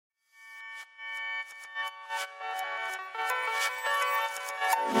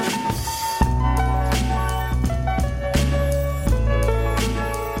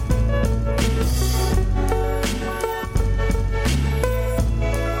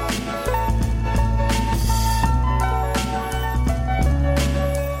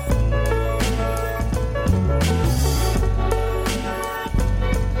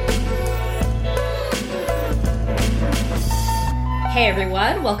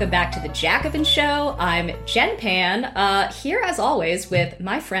everyone. Welcome back to the Jacobin Show. I'm Jen Pan, here as always with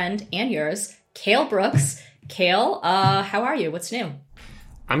my friend and yours, Cale Brooks. Cale, how are you? What's new?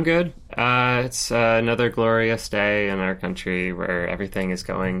 I'm good. It's another glorious day in our country where everything is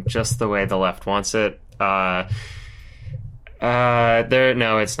going just the way the left wants it. No,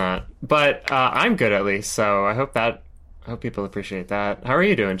 it's not. But I'm good at least, so I hope people appreciate that. How are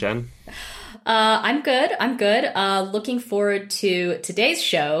you doing, Jen? I'm good. Looking forward to today's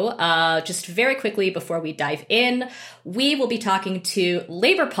show. Just very quickly before we dive in, we will be talking to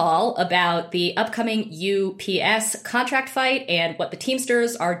Labor Paul about the upcoming UPS contract fight and what the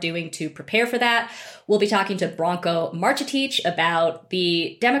Teamsters are doing to prepare for that. We'll be talking to Branko Marcetic about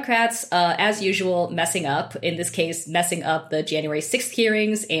the Democrats, as usual, messing up, in this case, messing up the January 6th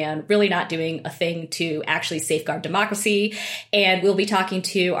hearings and really not doing a thing to actually safeguard democracy. And we'll be talking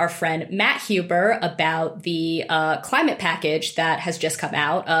to our friend Matt Huber about the climate package that has just come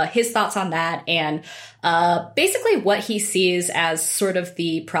out, his thoughts on that, and basically what he sees as sort of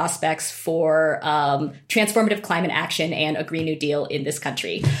the prospects for transformative climate action and a Green New Deal in this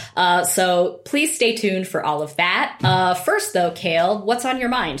country. So please stay tuned for all of that. First, though, Cale, what's on your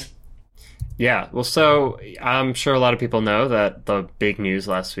mind? Yeah, well, so I'm sure a lot of people know that the big news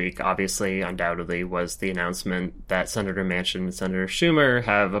last week, obviously, undoubtedly, was the announcement that Senator Manchin and Senator Schumer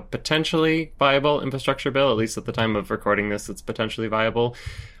have a potentially viable infrastructure bill. At least at the time of recording this, it's potentially viable.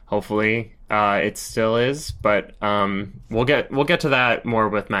 Hopefully, it still is, but we'll get to that more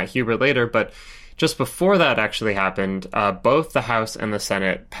with Matt Huber later. But just before that actually happened, both the House and the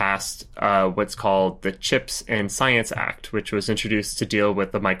Senate passed what's called the CHIPS and Science Act, which was introduced to deal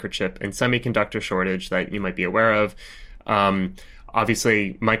with the microchip and semiconductor shortage that you might be aware of.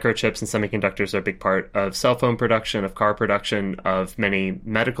 Obviously, microchips and semiconductors are a big part of cell phone production, of car production, of many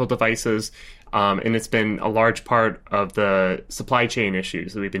medical devices. And it's been a large part of the supply chain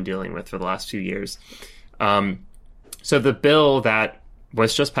issues that we've been dealing with for the last few years. So the bill that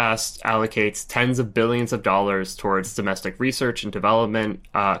was just passed allocates tens of billions of dollars towards domestic research and development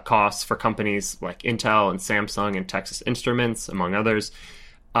costs for companies like Intel and Samsung and Texas Instruments, among others.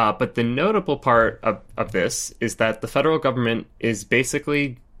 But the notable part of this is that the federal government is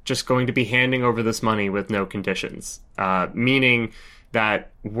basically just going to be handing over this money with no conditions, meaning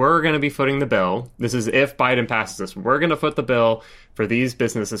that we're going to be footing the bill. This is if Biden passes this. We're going to foot the bill for these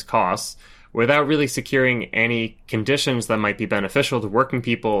businesses' costs without really securing any conditions that might be beneficial to working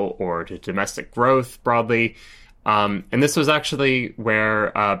people or to domestic growth broadly. And this was actually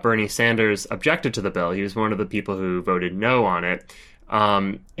where Bernie Sanders objected to the bill. He was one of the people who voted no on it.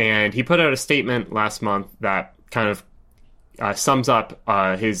 And he put out a statement last month that kind of sums up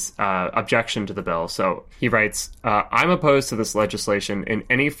his objection to the bill. So he writes, I'm opposed to this legislation in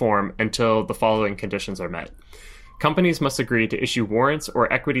any form until the following conditions are met. Companies must agree to issue warrants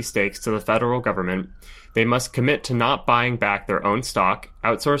or equity stakes to the federal government. They must commit to not buying back their own stock,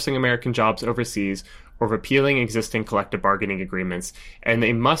 outsourcing American jobs overseas, or repealing existing collective bargaining agreements, and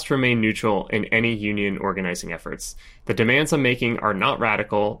they must remain neutral in any union organizing efforts. The demands I'm making are not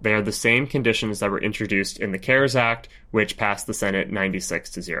radical. They are the same conditions that were introduced in the CARES Act, which passed the Senate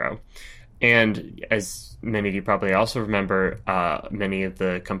 96-0. And as many of you probably also remember, many of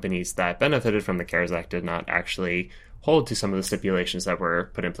the companies that benefited from the CARES Act did not actually hold to some of the stipulations that were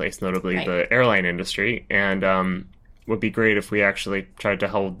put in place, notably the airline industry, and would be great if we actually tried to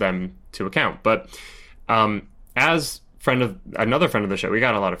hold them to account. But as another friend of the show, we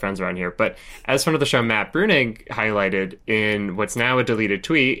got a lot of friends around here, but as friend of the show, Matt Bruenig highlighted in what's now a deleted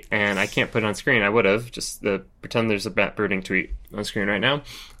tweet, and I can't put it on screen, I would have, just pretend there's a Matt Bruenig tweet on screen right now,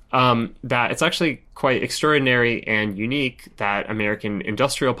 that it's actually quite extraordinary and unique that American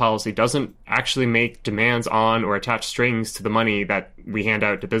industrial policy doesn't actually make demands on or attach strings to the money that we hand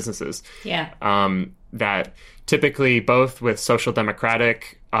out to businesses. Yeah. That typically both with social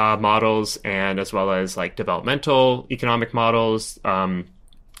democratic models and as well as like developmental economic models,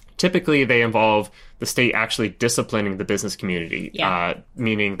 typically they involve the state actually disciplining the business community,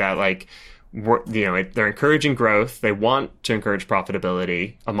 meaning that like, they're encouraging growth. They want to encourage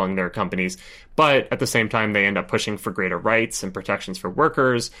profitability among their companies, but at the same time, they end up pushing for greater rights and protections for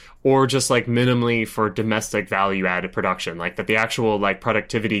workers, or just like minimally for domestic value-added production, like that the actual like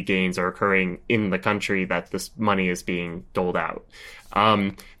productivity gains are occurring in the country that this money is being doled out.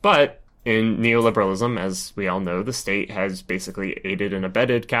 But in neoliberalism, as we all know, the state has basically aided and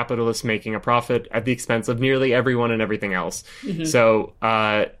abetted capitalists making a profit at the expense of nearly everyone and everything else. Mm-hmm. So,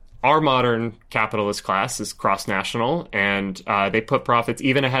 our modern capitalist class is cross-national, and they put profits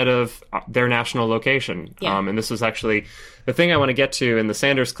even ahead of their national location. Yeah. And this was actually the thing I want to get to in the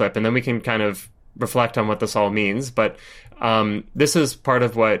Sanders clip, and then we can kind of reflect on what this all means. But this is part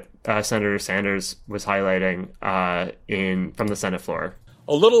of what Senator Sanders was highlighting from the Senate floor.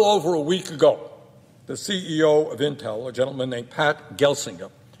 A little over a week ago, the CEO of Intel, a gentleman named Pat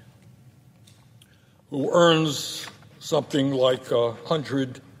Gelsinger, who earns something like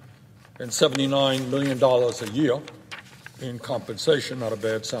 $179 million a year in compensation, not a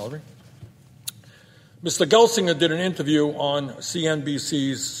bad salary. Mr. Gelsinger did an interview on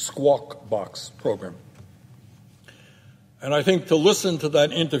CNBC's Squawk Box program. And I think to listen to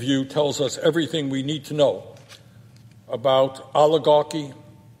that interview tells us everything we need to know about oligarchy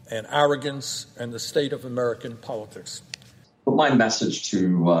and arrogance and the state of American politics. But my message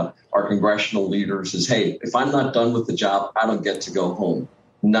to our congressional leaders is, hey, if I'm not done with the job, I don't get to go home.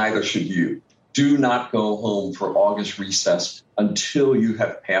 Neither should you. Do not go home for August recess until you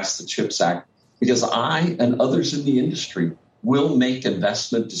have passed the CHIPS Act, because I and others in the industry will make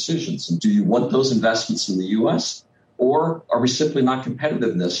investment decisions. And do you want those investments in the U.S., or are we simply not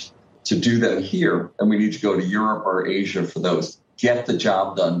competitive enough to do them here, and we need to go to Europe or Asia for those? Get the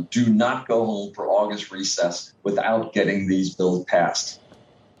job done. Do not go home for August recess without getting these bills passed.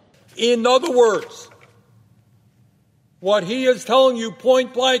 In other words, what he is telling you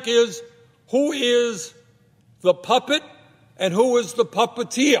point blank is who is the puppet and who is the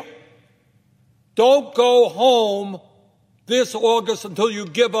puppeteer. Don't go home this August until you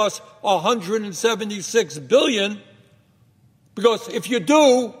give us $176 billion, because if you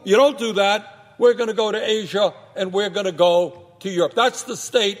don't do that, we're going to go to Asia and we're going to go to Europe. That's the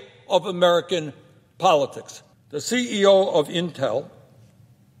state of American politics. The CEO of Intel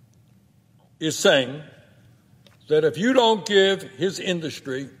is saying that if you don't give his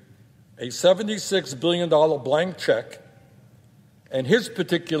industry a $76 billion blank check and his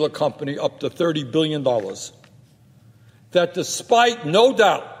particular company up to $30 billion, that despite, no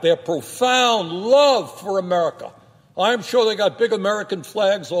doubt, their profound love for America, I'm sure they got big American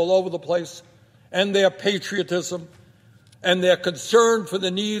flags all over the place, and their patriotism, and their concern for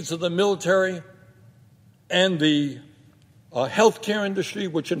the needs of the military and the healthcare industry,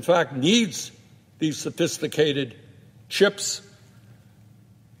 which in fact needs these sophisticated chips,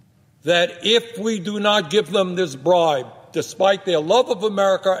 that if we do not give them this bribe, despite their love of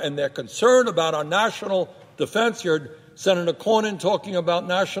America and their concern about our national defense, you heard Senator Cornyn talking about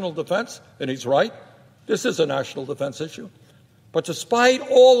national defense, and he's right. This is a national defense issue. But despite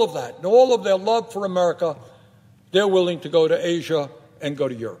all of that and all of their love for America, they're willing to go to Asia and go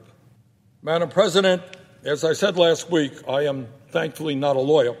to Europe. Madam President, as I said last week, I am thankfully not a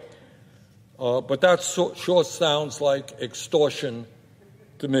lawyer, but that sure sounds like extortion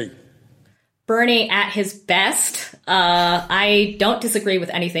to me. Bernie at his best. I don't disagree with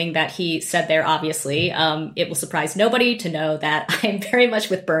anything that he said there, obviously. It will surprise nobody to know that I'm very much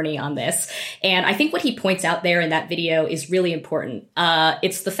with Bernie on this. And I think what he points out there in that video is really important.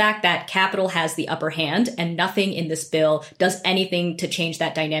 It's the fact that capital has the upper hand and nothing in this bill does anything to change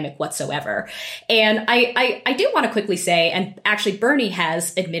that dynamic whatsoever. And I do want to quickly say, and actually Bernie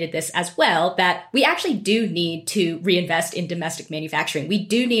has admitted this as well, that we actually do need to reinvest in domestic manufacturing. We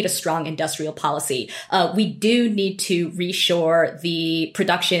do need a strong industrial policy. We do need to reshore the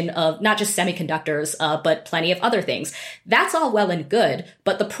production of not just semiconductors, but plenty of other things. That's all well and good.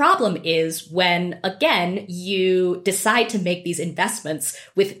 But the problem is when, again, you decide to make these investments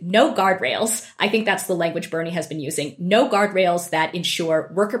with no guardrails. I think that's the language Bernie has been using. No guardrails that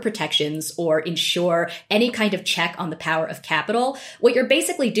ensure worker protections or ensure any kind of check on the power of capital. What you're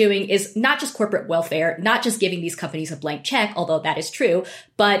basically doing is not just corporate welfare, not just giving these companies a blank check, although that is true,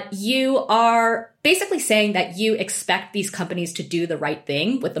 but you are basically saying that you expect these companies to do the right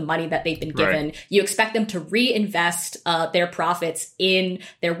thing with the money that they've been given. Right. You expect them to reinvest their profits in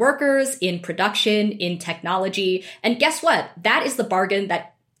their workers, in production, in technology. And guess what? That is the bargain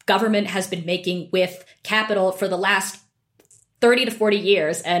that government has been making with capital for the last 30 to 40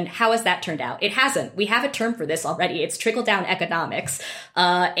 years. And how has that turned out? It hasn't. We have a term for this already. It's trickle-down economics,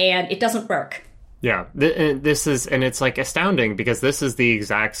 and it doesn't work. Yeah, it's like astounding because this is the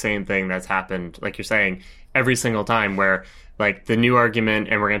exact same thing that's happened, like you're saying, every single time where like the new argument,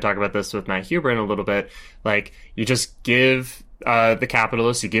 and we're going to talk about this with Matt Huber in a little bit, like you just give the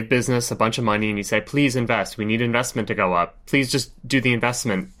capitalists, you give business a bunch of money and you say, please invest. We need investment to go up. Please just do the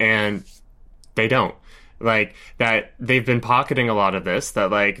investment. And they don't. Like that they've been pocketing a lot of this, that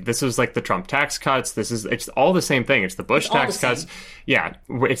like this is like the Trump tax cuts. It's all the same thing. It's the Bush tax cuts. Yeah,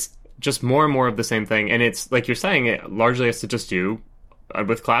 it's just more and more of the same thing. And it's like you're saying, it largely has to just do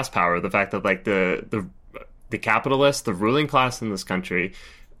with class power. The fact that like the capitalists, the ruling class in this country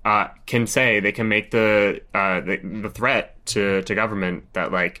can say, they can make the threat to government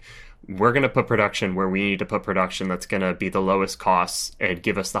that like, we're going to put production where we need to put production that's going to be the lowest costs and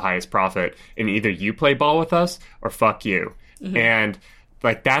give us the highest profit. And either you play ball with us or fuck you. Mm-hmm. And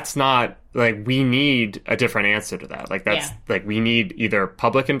like, that's not like, we need a different answer to that. Like, that's like, we need either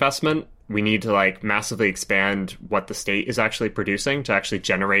public investment. We need to like massively expand what the state is actually producing to actually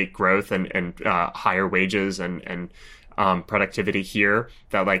generate growth and higher wages and productivity here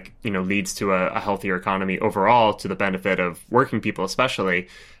that like, you know, leads to a healthier economy overall to the benefit of working people, especially.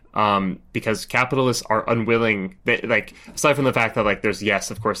 Because capitalists are unwilling, like, aside from the fact that, like, there's, yes,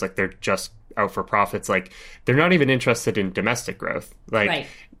 of course, like, they're just out for profits, like, they're not even interested in domestic growth. Like,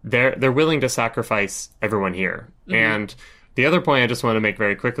 they're willing to sacrifice everyone here. Mm-hmm. And the other point I just want to make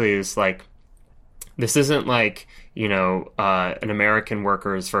very quickly is, like, this isn't like, you know, an American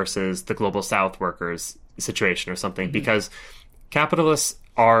workers versus the global South workers situation or something, mm-hmm. because capitalists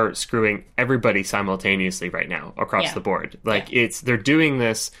are screwing everybody simultaneously right now across the board. Like they're doing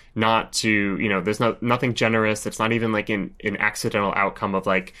this not to, you know, there's nothing generous. It's not even like an accidental outcome of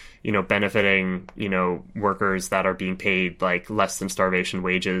like, you know, benefiting, you know, workers that are being paid like less than starvation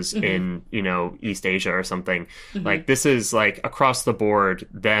wages mm-hmm. in, you know, East Asia or something. Mm-hmm. Like this is like across the board,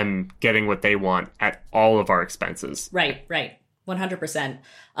 them getting what they want at all of our expenses. Right. 100%.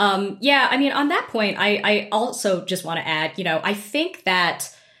 Yeah, I mean, on that point, I also just want to add, you know, I think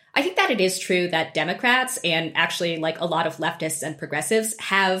that it is true that Democrats and actually like a lot of leftists and progressives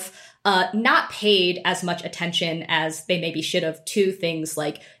have not paid as much attention as they maybe should have to things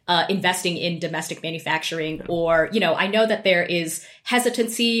like investing in domestic manufacturing, or, you know, I know that there is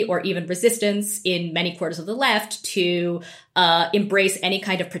hesitancy or even resistance in many quarters of the left to embrace any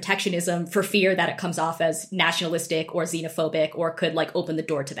kind of protectionism for fear that it comes off as nationalistic or xenophobic or could like open the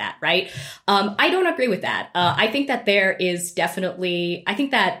door to that, right? I don't agree with that. I think that there is definitely, I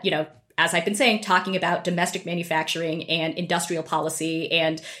think that, you know, as I've been saying, talking about domestic manufacturing and industrial policy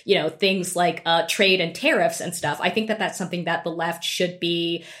and, you know, things like trade and tariffs and stuff, I think that that's something that the left should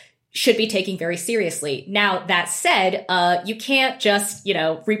be taking very seriously. Now, that said, you can't just, you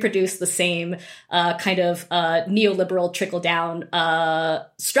know, reproduce the same kind of neoliberal trickle-down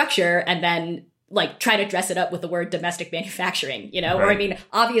structure and then like try to dress it up with the word domestic manufacturing, you know? Right. Or I mean,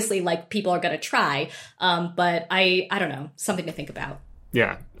 obviously, like people are going to try, but I don't know, something to think about.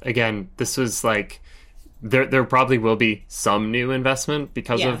 Yeah. Again, this was like, there probably will be some new investment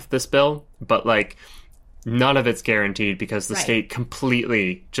because of this bill, but like none of it's guaranteed because the state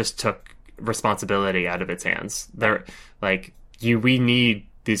completely just took responsibility out of its hands. They're like, we need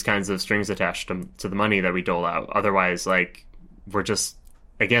these kinds of strings attached to the money that we dole out. Otherwise, like, we're just,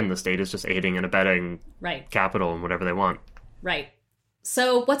 again, the state is just aiding and abetting capital and whatever they want. Right.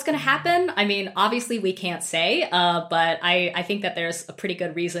 So what's going to happen? I mean, obviously we can't say, but I think that there's a pretty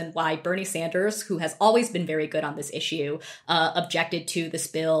good reason why Bernie Sanders, who has always been very good on this issue, objected to this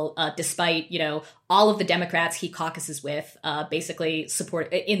bill, despite, you know, all of the Democrats he caucuses with basically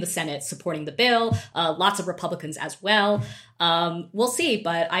support in the Senate supporting the bill, lots of Republicans as well. We'll see,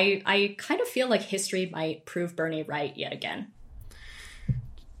 but I kind of feel like history might prove Bernie right yet again.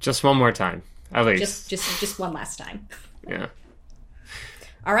 Just one more time, at least. Just one last time. Yeah.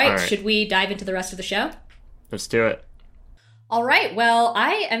 All right, should we dive into the rest of the show? Let's do it. All right, well,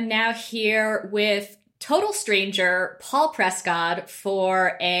 I am now here with total stranger Paul Prescott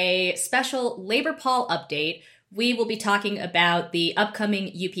for a special Labor Paul update. We will be talking about the upcoming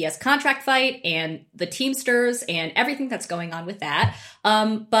UPS contract fight and the Teamsters and everything that's going on with that.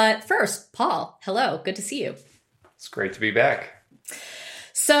 But first, Paul, hello, good to see you. It's great to be back.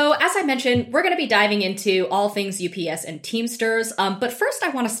 So, as I mentioned, we're going to be diving into all things UPS and Teamsters. But first, I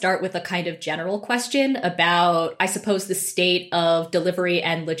want to start with a kind of general question about, I suppose, the state of delivery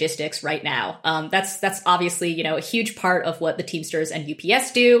and logistics right now. That's obviously, you know, a huge part of what the Teamsters and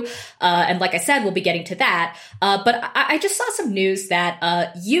UPS do. And like I said, we'll be getting to that. But I just saw some news that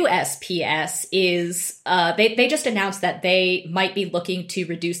USPS is, they just announced that they might be looking to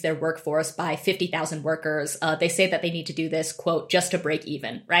reduce their workforce by 50,000 workers. They say that they need to do this, quote, just to break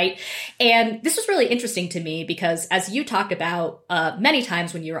even. Right. And this was really interesting to me because, as you talked about many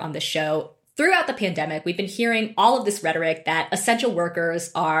times when you were on the show, throughout the pandemic, we've been hearing all of this rhetoric that that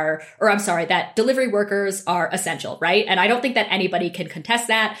delivery workers are essential, right? And I don't think that anybody can contest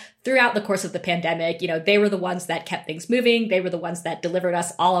that. Throughout the course of the pandemic, you know, they were the ones that kept things moving. They were the ones that delivered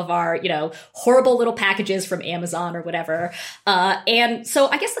us all of our, you know, horrible little packages from Amazon or whatever. And so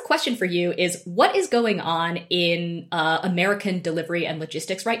I guess the question for you is, what is going on in American delivery and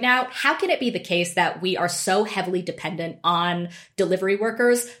logistics right now? How can it be the case that we are so heavily dependent on delivery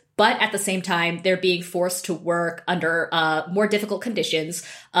workers, but at the same time, they're being forced to work under more difficult conditions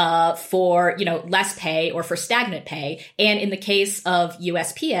for, less pay or for stagnant pay. And in the case of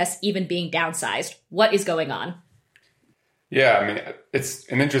USPS, even being downsized. What is going on? Yeah, I mean, it's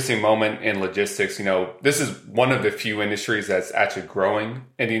an interesting moment in logistics. This is one of the few industries that's actually growing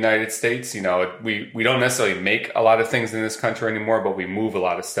in the United States. We don't necessarily make a lot of things in this country anymore, but we move a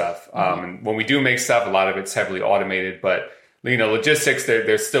lot of stuff. And when we do make stuff, a lot of it's heavily automated. But, logistics,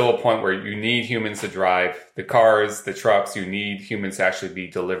 there's still a point where you need humans to drive the cars, the trucks. You need humans to actually be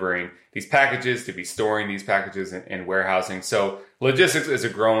delivering these packages, to be storing these packages in warehousing. So logistics is a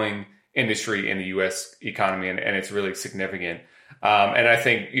growing industry in the U.S. economy, and it's really significant. And I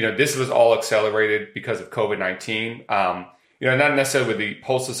think, this was all accelerated because of COVID-19. Not necessarily with the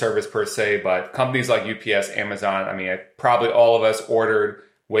Postal Service per se, but companies like UPS, Amazon. I mean, probably all of us ordered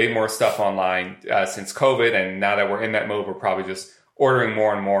way more stuff online since COVID. And now that we're in that mode, we're probably just ordering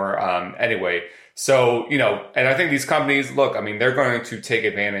more and more anyway. So, and I think these companies, look, I mean, they're going to take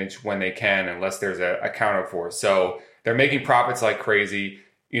advantage when they can, unless there's a counterforce. So they're making profits like crazy.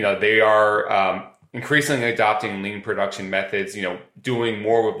 They are increasingly adopting lean production methods, doing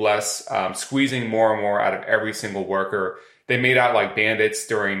more with less, squeezing more and more out of every single worker. They made out like bandits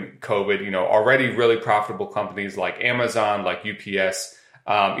during COVID, already really profitable companies like Amazon, like UPS,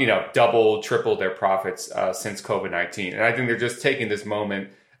 double, triple their profits since COVID-19. And I think they're just taking this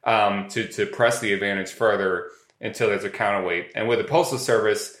moment to press the advantage further until there's a counterweight. And with the Postal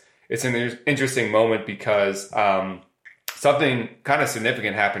Service, it's an interesting moment because something kind of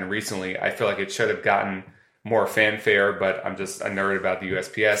significant happened recently. I feel like it should have gotten more fanfare, but I'm just a nerd about the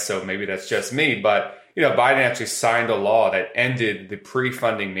USPS, so maybe that's just me. But, Biden actually signed a law that ended the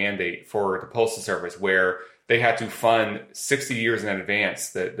pre-funding mandate for the Postal Service, where they had to fund 60 years in advance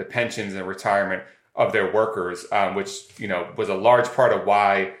the pensions and retirement of their workers, which, was a large part of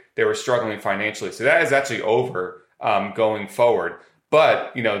why they were struggling financially. So that is actually over going forward.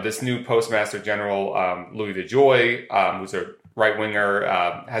 But, this new Postmaster General, Louis DeJoy, who's a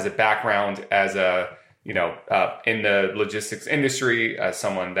right-winger, has a background as in the logistics industry, as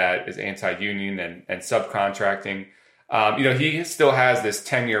someone that is anti-union and subcontracting. He still has this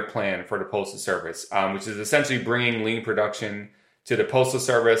 10-year plan for the Postal Service, which is essentially bringing lean production to the Postal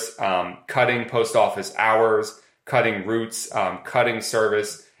Service, cutting post office hours, cutting routes, cutting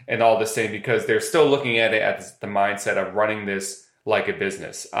service, and all this thing, because they're still looking at it as the mindset of running this like a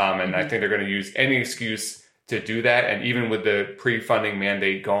business. And I think they're going to use any excuse to do that. And even with the pre-funding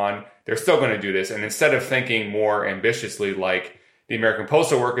mandate gone, they're still going to do this. And instead of thinking more ambitiously like the American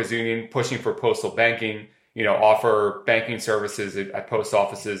Postal Workers Union, pushing for postal banking, offer banking services at post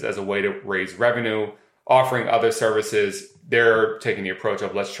offices as a way to raise revenue, offering other services, they're taking the approach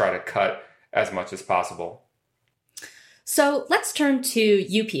of let's try to cut as much as possible. So let's turn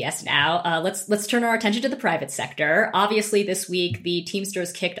to UPS now. Let's turn our attention to the private sector. Obviously, this week, the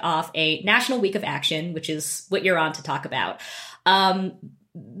Teamsters kicked off a National Week of Action, which is what you're on to talk about.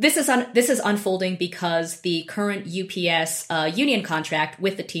 This is unfolding because the current UPS union contract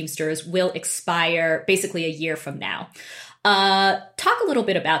with the Teamsters will expire basically a year from now. Talk a little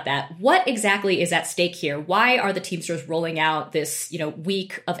bit about that. What exactly is at stake here? Why are the Teamsters rolling out this,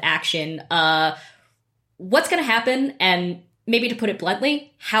 week of action? What's going to happen? And maybe to put it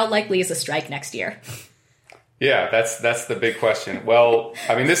bluntly, how likely is a strike next year? Yeah, that's the big question. Well,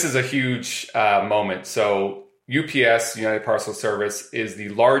 I mean, this is a huge moment. So UPS, United Parcel Service, is the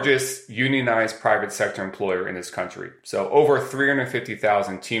largest unionized private sector employer in this country. So over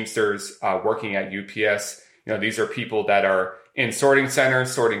 350,000 Teamsters working at UPS. These are people that are in sorting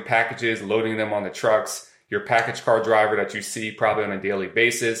centers, sorting packages, loading them on the trucks. Your package car driver that you see probably on a daily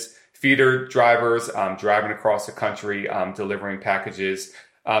basis. Feeder drivers driving across the country, delivering packages.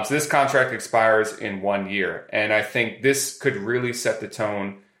 So this contract expires in 1 year. And I think this could really set the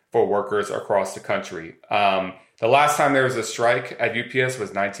tone for workers across the country. The last time there was a strike at UPS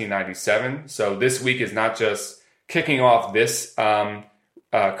was 1997. So this week is not just kicking off this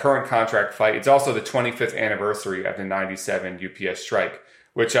current contract fight. It's also the 25th anniversary of the 97 UPS strike,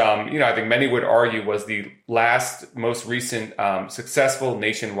 which, I think many would argue was the last, most recent successful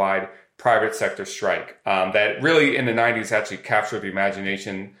nationwide private sector strike that really in the 90s actually captured the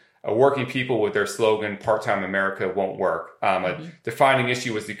imagination of working people with their slogan, "Part-time America won't work." A defining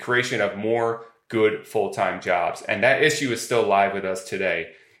issue was the creation of more good full-time jobs. And that issue is still live with us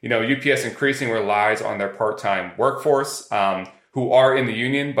today. UPS increasingly relies on their part-time workforce who are in the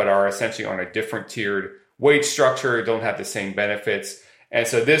union, but are essentially on a different tiered wage structure, don't have the same benefits. And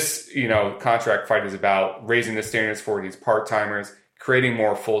so this, contract fight is about raising the standards for these part-timers, creating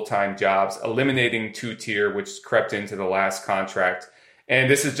more full-time jobs, eliminating two-tier, which crept into the last contract, And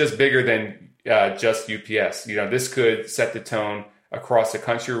this is just bigger than just UPS. This could set the tone across the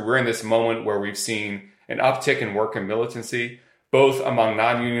country. We're in this moment where we've seen an uptick in worker militancy, both among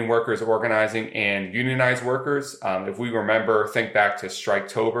non-union workers organizing and unionized workers. If we remember, think back to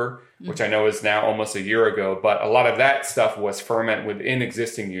Striketober, which I know is now almost a year ago, but a lot of that stuff was ferment within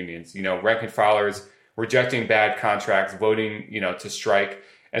existing unions. Rank and filers rejecting bad contracts, voting, to strike.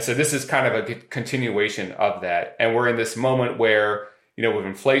 And so this is kind of a continuation of that. And we're in this moment where, with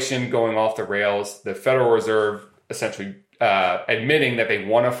inflation going off the rails, the Federal Reserve essentially admitting that they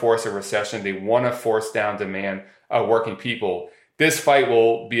want to force a recession, they want to force down demand of working people. This fight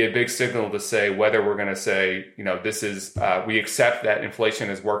will be a big signal to say whether we're going to say, this is, we accept that inflation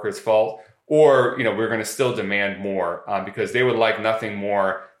is workers' fault, or, we're going to still demand more because they would like nothing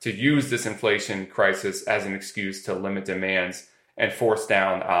more to use this inflation crisis as an excuse to limit demands and force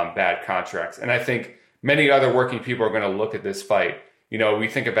down bad contracts. And I think many other working people are going to look at this fight. We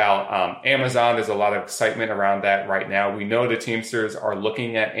think about Amazon. There's a lot of excitement around that right now. We know the Teamsters are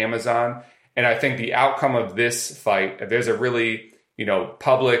looking at Amazon. And I think the outcome of this fight, if there's a really,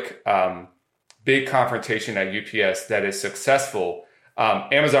 public, big confrontation at UPS that is successful,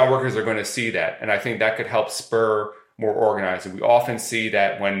 Amazon workers are going to see that. And I think that could help spur more organizing. We often see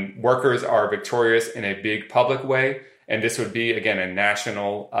that when workers are victorious in a big public way, and this would be, again, a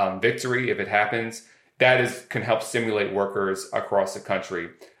national victory if it happens, can help stimulate workers across the country.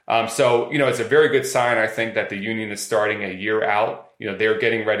 So, it's a very good sign, I think, that the union is starting a year out. They're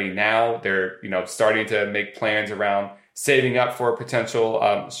getting ready now. They're, starting to make plans around saving up for a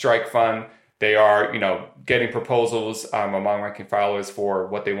potential strike fund. They are, getting proposals among rank and filers for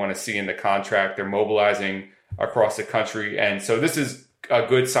what they want to see in the contract. They're mobilizing across the country. And so this is a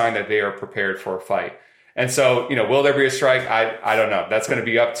good sign that they are prepared for a fight. And so, will there be a strike? I don't know. That's going to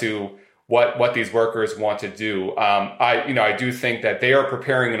be up to what these workers want to do. I do think that they are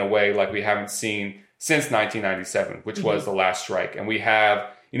preparing in a way like we haven't seen since 1997, which was the last strike. And we have,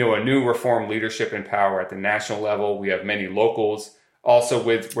 a new reform leadership in power at the national level. We have many locals also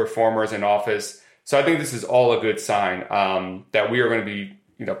with reformers in office. So I think this is all a good sign that we are going to be,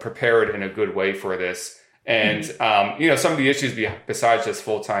 prepared in a good way for this. And, some of the issues besides just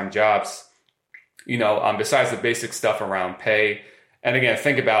full-time jobs, besides the basic stuff around pay. And again,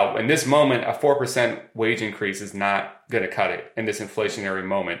 think about in this moment, a 4% wage increase is not going to cut it in this inflationary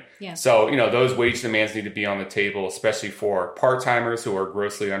moment. Yeah. So, those wage demands need to be on the table, especially for part-timers who are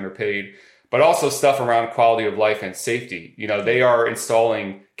grossly underpaid, but also stuff around quality of life and safety. They are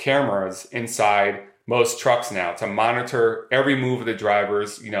installing cameras inside most trucks now to monitor every move of the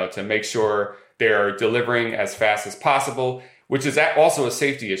drivers, to make sure they're delivering as fast as possible, which is also a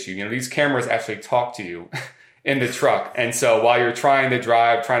safety issue. These cameras actually talk to you in the truck. And so while you're trying to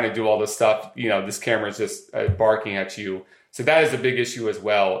drive, trying to do all this stuff, this camera is just barking at you. So that is a big issue as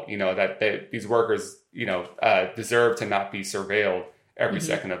well, that these workers, deserve to not be surveilled every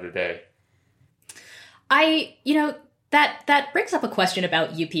second of the day. That brings up a question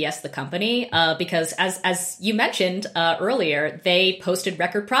about UPS, the company, because as you mentioned earlier, they posted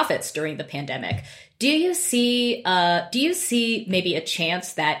record profits during the pandemic. Do you see maybe a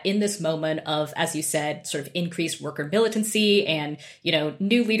chance that in this moment of, as you said, sort of increased worker militancy and,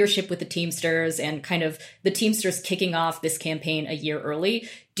 new leadership with the Teamsters and kind of the Teamsters kicking off this campaign a year early,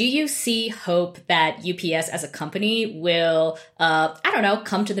 do you see hope that UPS as a company will,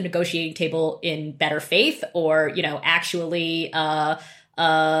 come to the negotiating table in better faith or, actually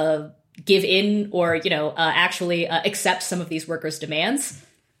give in or, actually accept some of these workers' demands?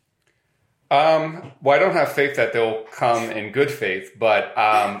 Well, I don't have faith that they'll come in good faith, but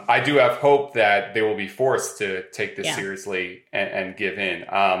I do have hope that they will be forced to take this seriously and give in.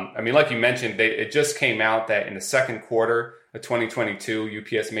 Like you mentioned, it just came out that in the second quarter of 2022,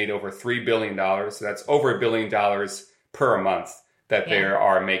 UPS made over $3 billion. So that's over $1 billion per month that they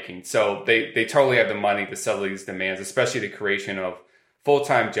are making. So they totally have the money to settle these demands, especially the creation of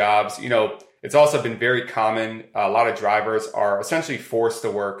full-time jobs. It's also been very common. A lot of drivers are essentially forced to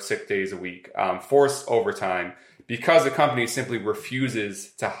work 6 days a week, forced overtime, because the company simply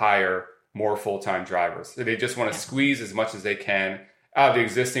refuses to hire more full-time drivers. So they just want to squeeze as much as they can out of the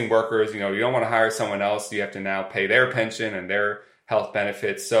existing workers. You don't want to hire someone else. You have to now pay their pension and their health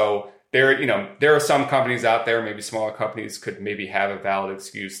benefits. So there are some companies out there, maybe smaller companies could maybe have a valid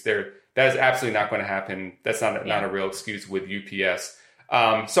excuse. That is absolutely not going to happen. That's not a real excuse with UPS.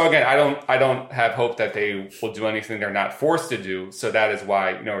 So again, I don't have hope that they will do anything they're not forced to do. So that is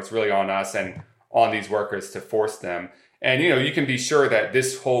why, it's really on us and on these workers to force them. And, you can be sure that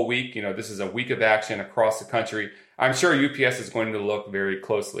this whole week, this is a week of action across the country. I'm sure UPS is going to look very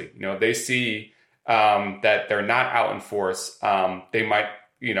closely. They see, that they're not out in force, they might,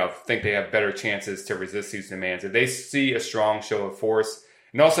 think they have better chances to resist these demands. If they see a strong show of force,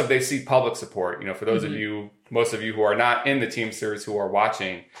 and also if they see public support, for those of you, most of you who are not in the Teamsters who are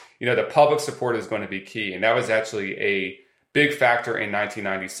watching, the public support is going to be key. And that was actually a big factor in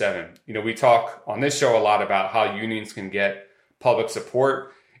 1997. We talk on this show a lot about how unions can get public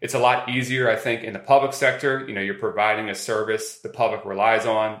support. It's a lot easier, I think, in the public sector. You're providing a service the public relies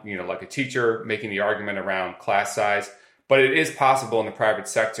on, like a teacher making the argument around class size. But it is possible in the private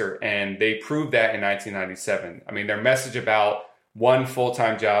sector, and they proved that in 1997. I mean, their message about one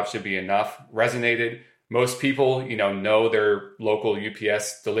full-time job should be enough resonated. Most people, know their local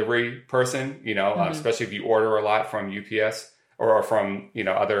UPS delivery person, especially if you order a lot from UPS or from,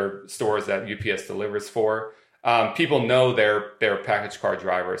 other stores that UPS delivers for. People know their package car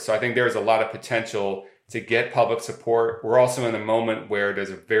drivers. So I think there's a lot of potential to get public support. We're also in a moment where there's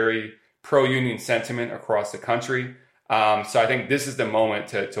a very pro-union sentiment across the country. So I think this is the moment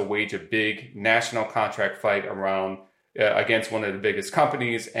to wage a big national contract fight around against one of the biggest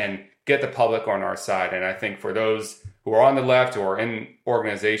companies and get the public on our side. And I think for those who are on the left or in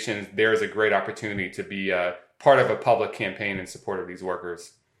organizations, there's a great opportunity to be part of a public campaign in support of these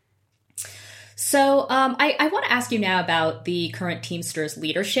workers. So I want to ask you now about the current Teamsters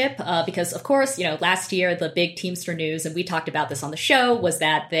leadership, because, of course, last year, the big Teamster news, and we talked about this on the show, was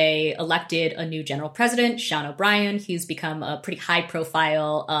that they elected a new general president, Sean O'Brien. He's become a pretty high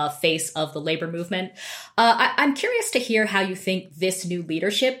profile face of the labor movement. I'm curious to hear how you think this new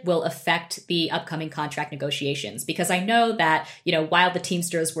leadership will affect the upcoming contract negotiations, because I know that, while the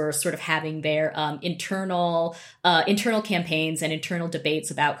Teamsters were sort of having their internal campaigns and internal debates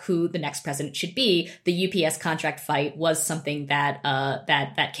about who the next president should be, the UPS contract fight was something that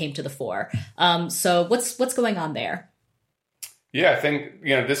that came to the fore. So what's going on there? Yeah, I think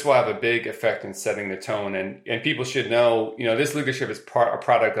this will have a big effect in setting the tone, and people should know this leadership is a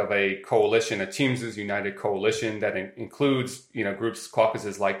product of a coalition, a Teamsters United coalition that includes groups,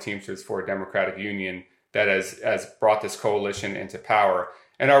 caucuses like Teamsters for a Democratic Union that has brought this coalition into power.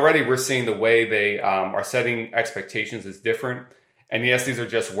 And already we're seeing the way they are setting expectations is different. And yes, these are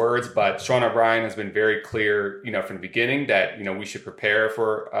just words, but Sean O'Brien has been very clear, from the beginning that, we should prepare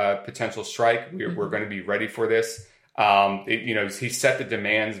for a potential strike. We're going to be ready for this. He set the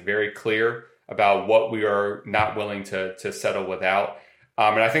demands very clear about what we are not willing to settle without.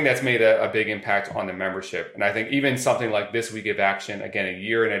 And I think that's made a big impact on the membership. And I think even something like this week of action, again, a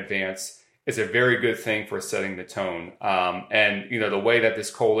year in advance, is a very good thing for setting the tone. And the way that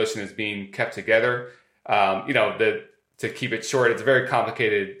this coalition is being kept together, to keep it short, it's a very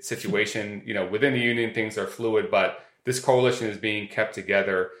complicated situation. Within the union, things are fluid, but this coalition is being kept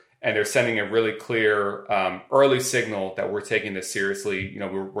together, and they're sending a really clear early signal that we're taking this seriously.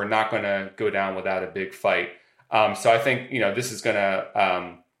 We're not going to go down without a big fight. So I think this is going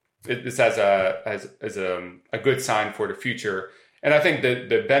to this as a good sign for the future. And I think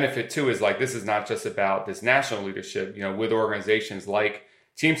the benefit too is this is not just about this national leadership. With organizations like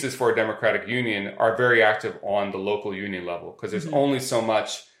Teamsters for a Democratic Union are very active on the local union level, because there's only so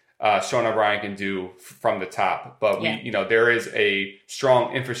much Sean O'Brien can do from the top. But there is a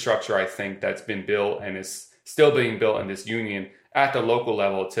strong infrastructure, I think, that's been built and is still being built in this union at the local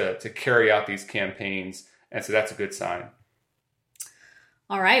level to carry out these campaigns. And so that's a good sign.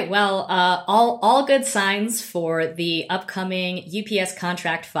 All right. Well, all good signs for the upcoming UPS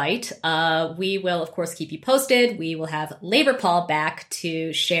contract fight. We will, of course, keep you posted. We will have Labor Paul back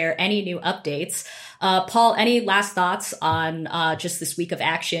to share any new updates. Paul, any last thoughts on just this week of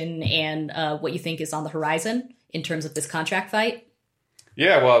action and what you think is on the horizon in terms of this contract fight?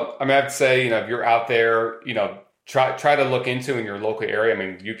 Yeah, well, I have to say, if you're out there, try to look into in your local area.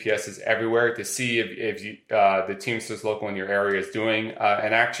 UPS is everywhere, to see if the Teamsters local in your area is doing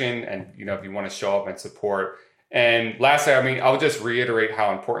an action, and if you want to show up and support. And lastly, I'll just reiterate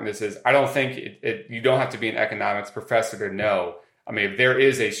how important this is. I don't think you don't have to be an economics professor to know. If there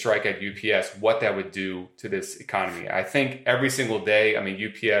is a strike at UPS, what that would do to this economy. I think every single day,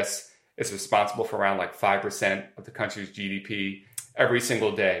 UPS is responsible for around 5% of the country's GDP every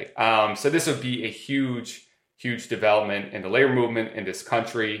single day. So this would be a huge development in the labor movement in this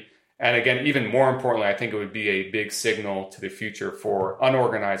country. And again, even more importantly, I think it would be a big signal to the future for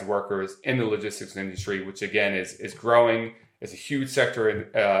unorganized workers in the logistics industry, which again is growing, is a huge sector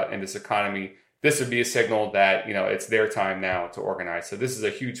in this economy. This would be a signal that, it's their time now to organize. So this is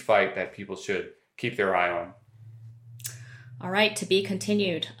a huge fight that people should keep their eye on. All right, to be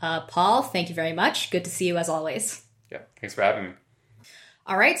continued. Paul, thank you very much. Good to see you as always. Yeah, thanks for having me.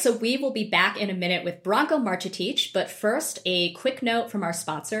 All right, so we will be back in a minute with Branko Marcetic, but first, a quick note from our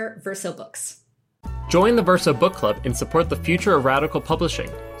sponsor, Verso Books. Join the Verso Book Club and support the future of radical publishing.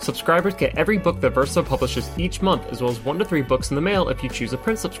 Subscribers get every book that Verso publishes each month, as well as 1 to 3 books in the mail if you choose a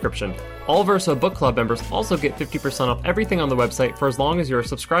print subscription. All Verso Book Club members also get 50% off everything on the website for as long as you're a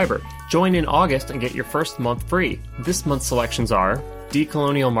subscriber. Join in August and get your first month free. This month's selections are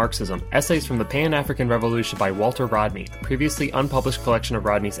Decolonial Marxism, Essays from the Pan-African Revolution by Walter Rodney, a previously unpublished collection of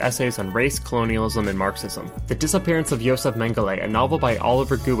Rodney's essays on race, colonialism, and Marxism. The Disappearance of Joseph Mengele, a novel by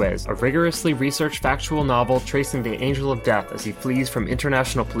Oliver Guez, a rigorously researched factual novel tracing the Angel of Death as he flees from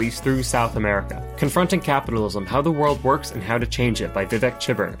international police through South America. Confronting Capitalism, How the World Works and How to Change It by Vivek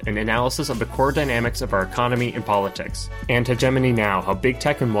Chibber, an analysis of the core dynamics of our economy and politics. And Hegemony Now, How Big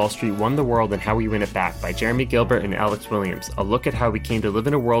Tech and Wall Street Won the World and How We Win It Back by Jeremy Gilbert and Alex Williams, a look at how we came to live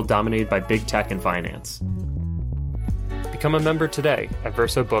in a world dominated by big tech and finance. Become a member today at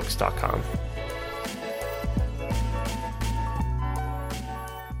versobooks.com.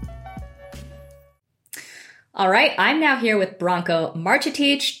 All right, I'm now here with Branko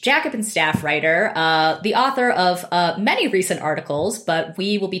Marcetic, Jacobin staff writer, the author of many recent articles, but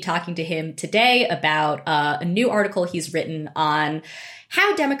we will be talking to him today about a new article he's written on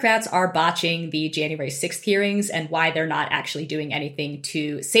how Democrats are botching the January 6th hearings and why they're not actually doing anything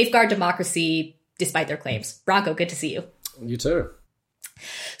to safeguard democracy despite their claims. Branko, good to see you. You too.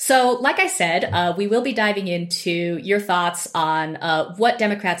 So, like I said, we will be diving into your thoughts on what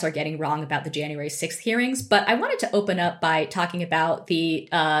Democrats are getting wrong about the January 6th hearings. But I wanted to open up by talking about the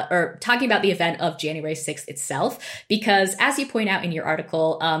event of January 6th itself, because as you point out in your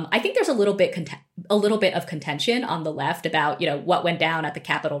article, I think there's a little bit of contention on the left about, what went down at the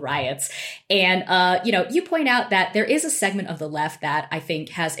Capitol riots. And, you point out that there is a segment of the left that I think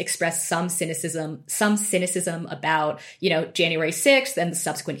has expressed some cynicism about, January 6th and the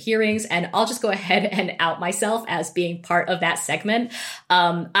subsequent hearings. And I'll just go ahead and out myself as being part of that segment.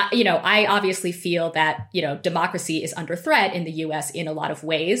 I obviously feel that, democracy is under threat in the US in a lot of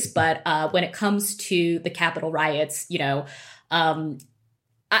ways. But when it comes to the Capitol riots,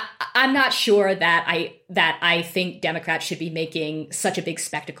 I'm not sure that I think Democrats should be making such a big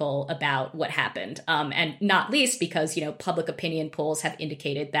spectacle about what happened. And not least because, public opinion polls have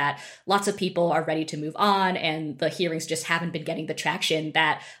indicated that lots of people are ready to move on and the hearings just haven't been getting the traction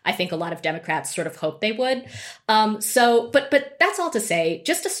that I think a lot of Democrats sort of hoped they would. But that's all to say,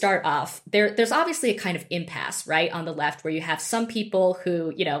 just to start off, there's obviously a kind of impasse, right, on the left where you have some people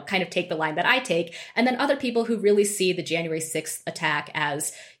who, kind of take the line that I take, and then other people who really see the January 6th attack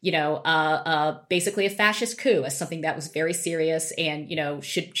as, basically a fascist coup, as something that was very serious and,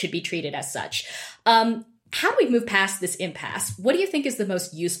 should be treated as such. How do we move past this impasse? What do you think is the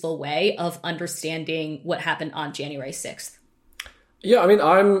most useful way of understanding what happened on January 6th? Yeah, I mean,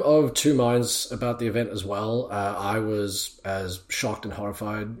 I'm of two minds about the event as well. I was as shocked and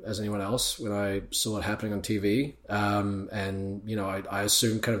horrified as anyone else when I saw it happening on TV. I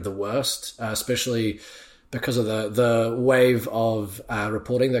assumed kind of the worst, especially because of the wave of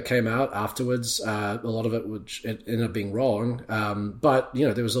reporting that came out afterwards. A lot of it ended up being wrong. But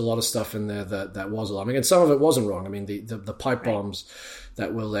there was a lot of stuff in there that was alarming. And some of it wasn't wrong. I mean, the pipe bombs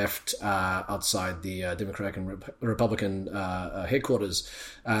that were left outside the Democratic and Republican headquarters,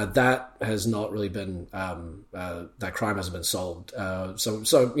 that has not really been, that crime hasn't been solved. So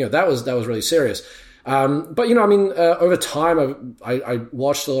that was really serious. Over time, I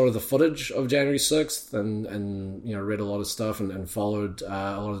watched a lot of the footage of January 6th and read a lot of stuff and followed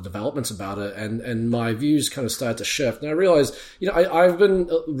a lot of the developments about it. And my views kind of started to shift. And I realized, I've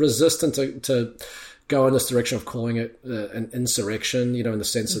been resistant to go in this direction of calling it an insurrection, in the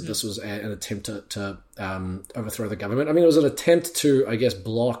sense that this was an attempt to overthrow the government. I mean, it was an attempt to, I guess,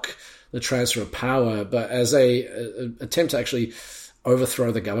 block the transfer of power, but as a attempt to actually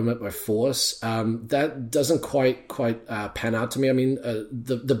overthrow the government by force, that doesn't quite pan out to me. I mean,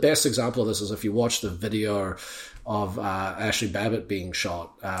 the best example of this is if you watch the video of Ashley Babbitt being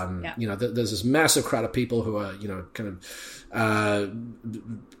shot. There's this massive crowd of people who are, kind of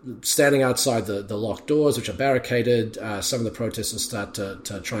standing outside the locked doors, which are barricaded. Some of the protesters start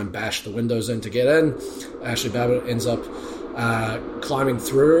to try and bash the windows in to get in. Ashley Babbitt ends up climbing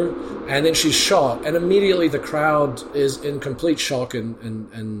through, and then she's shot, and immediately the crowd is in complete shock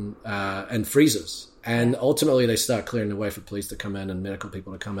and freezes. And ultimately, they start clearing the way for police to come in and medical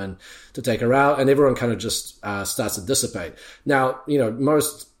people to come in to take her out, and everyone kind of just starts to dissipate. Now,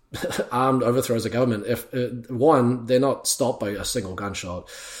 most armed overthrows of government, if one, they're not stopped by a single gunshot,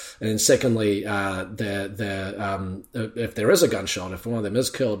 and secondly, if there is a gunshot, if one of them is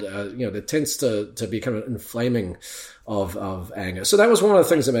killed, there tends to be kind of inflaming of anger. So that was one of the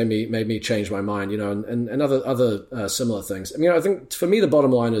things that made me change my mind, and other similar things. I mean, I think for me the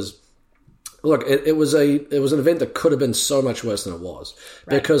bottom line is, look, it was an event that could have been so much worse than it was.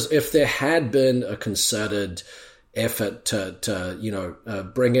 Right. Because if there had been a concerted effort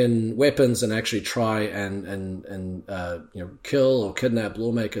to bring in weapons and actually try and kill or kidnap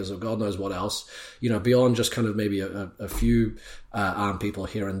lawmakers or God knows what else, beyond just kind of maybe a few armed people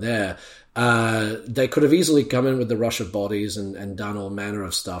here and there, they could have easily come in with the rush of bodies and done all manner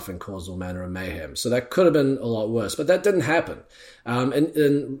of stuff and caused all manner of mayhem. So that could have been a lot worse, but that didn't happen.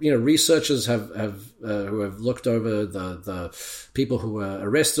 And researchers who have looked over the people who were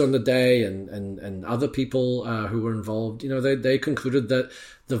arrested on the day and other people who were involved, they concluded that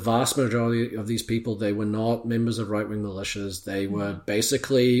the vast majority of these people, they were not members of right-wing militias. They were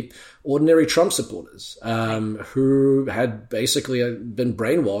basically ordinary Trump supporters who had basically been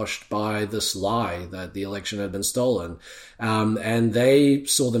brainwashed by this lie that the election had been stolen. And they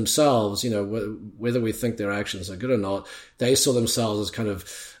saw themselves, whether we think their actions are good or not, they saw themselves as kind of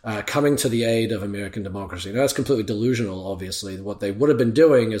coming to the aid of American democracy. Now, that's completely delusional, obviously. What they would have been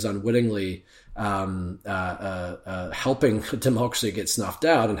doing is unwittingly helping democracy get snuffed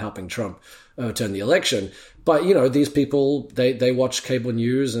out and helping Trump overturn the election. But, these people, they watched cable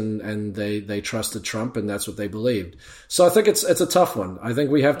news and they trusted Trump, and that's what they believed. So I think it's a tough one. I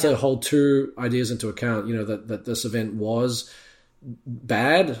think we have to hold two ideas into account, that this event was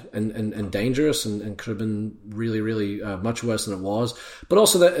bad and dangerous and could have been really, really much worse than it was. But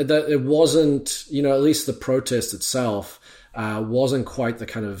also that it wasn't, at least the protest itself wasn't quite the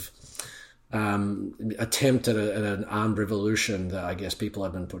kind of attempt at an armed revolution that I guess people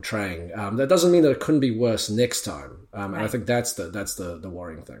have been portraying. That doesn't mean that it couldn't be worse next time. And I think that's the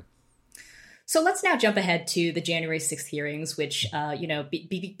worrying thing. So let's now jump ahead to the January 6th hearings, which,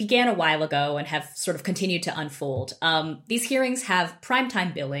 began a while ago and have sort of continued to unfold. These hearings have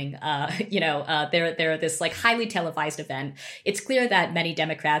primetime billing. They're this like highly televised event. It's clear that many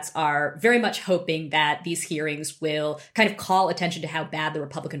Democrats are very much hoping that these hearings will kind of call attention to how bad the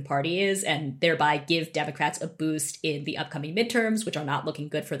Republican Party is and thereby give Democrats a boost in the upcoming midterms, which are not looking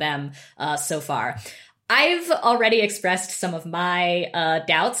good for them so far. I've already expressed some of my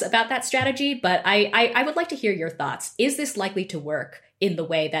doubts about that strategy, but I would like to hear your thoughts. Is this likely to work in the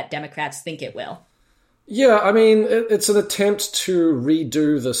way that Democrats think it will? Yeah, I mean, it's an attempt to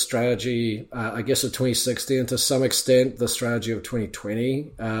redo the strategy, I guess, of 2016 and to some extent the strategy of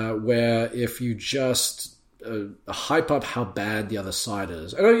 2020, where if you just hype up how bad the other side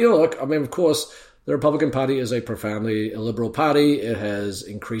is. And, look, I mean, of course, the Republican Party is a profoundly illiberal party. It has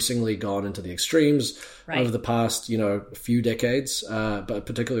increasingly gone into the extremes over the past, few decades, but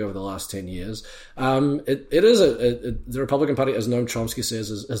particularly over the last 10 years. The Republican Party, as Noam Chomsky says,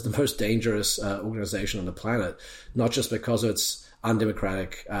 is the most dangerous organization on the planet, not just because of its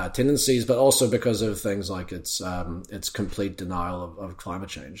undemocratic tendencies, but also because of things like its complete denial of climate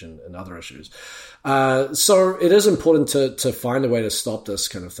change and other issues. So it is important to find a way to stop this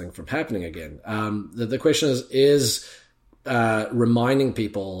kind of thing from happening again. The question is reminding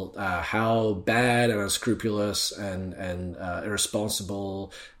people how bad and unscrupulous and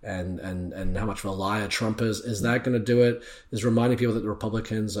irresponsible and how much of a liar Trump is that going to do it? Is reminding people that the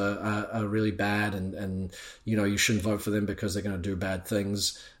Republicans are really bad and you shouldn't vote for them because they're going to do bad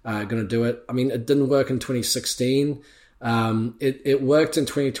things, going to do it. I mean, it didn't work in 2016. It worked in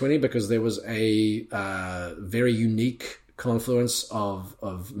 2020 because there was a very unique confluence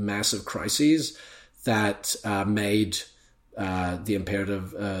of massive crises that made the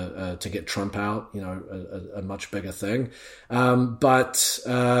imperative to get Trump out, a much bigger thing. But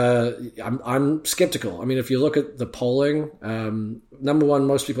I'm skeptical. I mean, if you look at the polling, number one,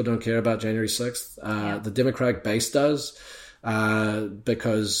 most people don't care about January 6th. The Democratic base does.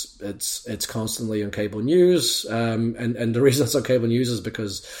 Because it's constantly on cable news, and the reason it's on cable news is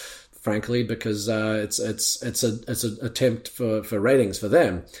because it's an attempt for ratings for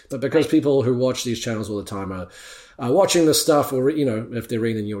them, but because people who watch these channels all the time are watching this stuff, or if they're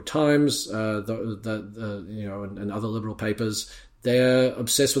reading the New York Times, and other liberal papers, they're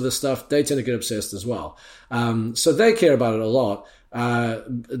obsessed with this stuff. They tend to get obsessed as well, so they care about it a lot.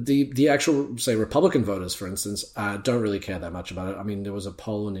 The actual, say, Republican voters, for instance, don't really care that much about it. I mean, there was a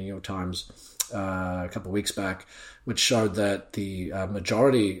poll in the New York Times a couple of weeks back which showed that the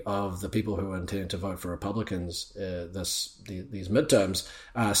majority of the people who are intending to vote for Republicans these midterms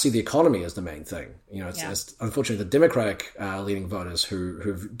see the economy as the main thing. It's unfortunately the Democratic leaning voters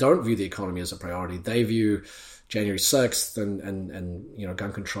who don't view the economy as a priority. They view January 6th and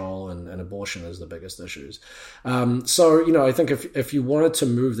gun control and abortion as the biggest issues. So I think if you wanted to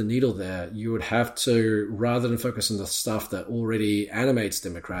move the needle there, you would have to, rather than focus on the stuff that already animates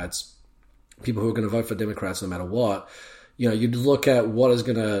Democrats, people who are going to vote for Democrats no matter what, you'd look at what is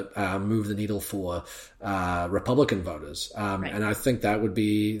going to move the needle for Republican voters. Right. And I think that would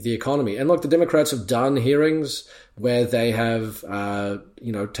be the economy. And look, the Democrats have done hearings where they have,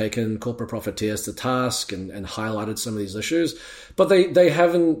 taken corporate profiteers to task and highlighted some of these issues, but they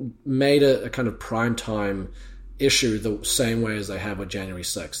haven't made a kind of primetime issue the same way as they have with January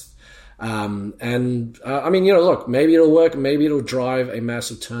 6th. Look, maybe it'll work. Maybe it'll drive a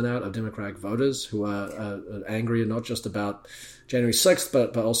massive turnout of Democratic voters who are angry, and not just about January 6th,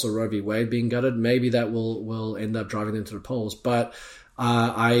 but also Roe v. Wade being gutted. Maybe that will end up driving them to the polls. But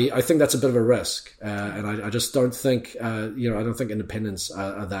I think that's a bit of a risk. And I just don't think, I don't think independents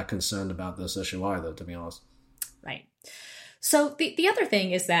are that concerned about this issue either, to be honest. Right. So the other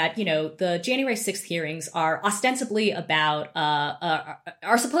thing is that, the January 6th hearings are ostensibly about,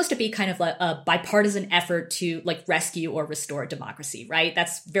 are supposed to be kind of like a bipartisan effort to like rescue or restore democracy, right?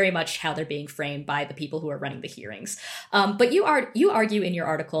 That's very much how they're being framed by the people who are running the hearings. But you argue in your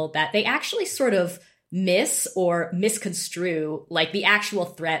article that they actually sort of miss or misconstrue like the actual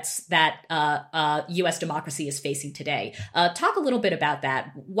threats that U.S. democracy is facing today. Talk a little bit about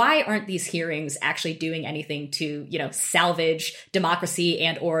that. Why aren't these hearings actually doing anything to, salvage democracy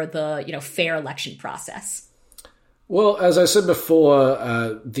and or the, fair election process? Well, as I said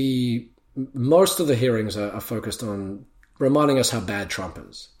before, most of the hearings are focused on reminding us how bad Trump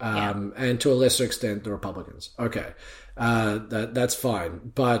is, and to a lesser extent, the Republicans. Okay. That's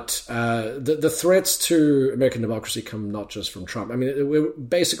fine. But the threats to American democracy come not just from Trump. I mean, we're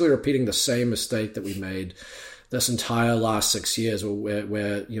basically repeating the same mistake that we made this entire last 6 years, where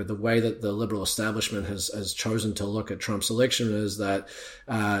the way that the liberal establishment has chosen to look at Trump's election is that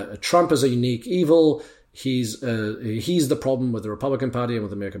Trump is a unique evil. He's the problem with the Republican Party and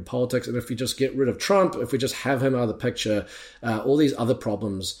with American politics. And if we just get rid of Trump, if we just have him out of the picture, all these other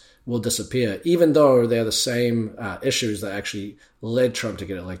problems will disappear, even though they're the same issues that actually led Trump to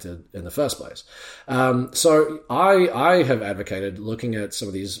get elected in the first place. So I have advocated looking at some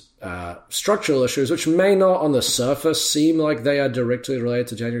of these structural issues, which may not on the surface seem like they are directly related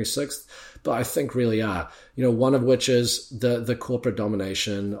to January 6th, but I think really are. One of which is the corporate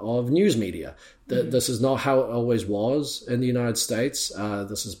domination of news media. This is not how it always was in the United States.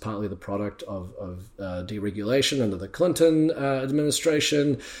 This is partly the product of deregulation under the Clinton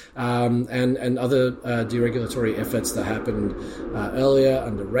administration and other deregulatory efforts that happened earlier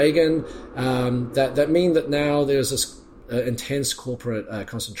under Reagan that mean that now there's this intense corporate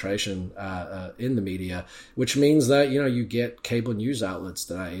concentration in the media, which means that you get cable news outlets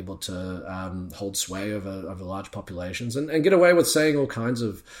that are able to hold sway over large populations and get away with saying all kinds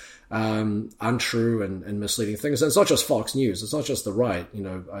of untrue and misleading things. And it's not just Fox News; it's not just the right.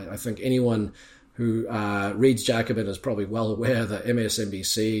 I think anyone who reads Jacobin is probably well aware that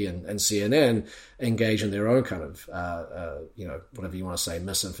MSNBC and CNN engage in their own kind of, whatever you want to say,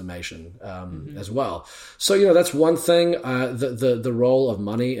 misinformation as well. So, that's one thing. The role of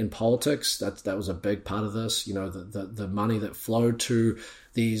money in politics, that was a big part of this. The money that flowed to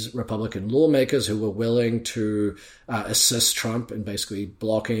these Republican lawmakers who were willing to assist Trump in basically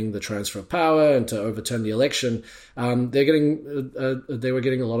blocking the transfer of power and to overturn the election. They were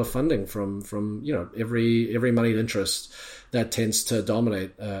getting a lot of funding from every moneyed interest that tends to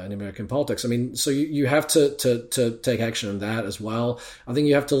dominate in American politics. I mean, so you have to take action on that as well. I think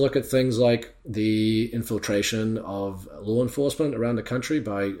you have to look at things like the infiltration of law enforcement around the country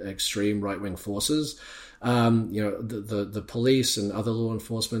by extreme right-wing forces. The police and other law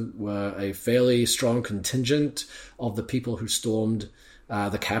enforcement were a fairly strong contingent of the people who stormed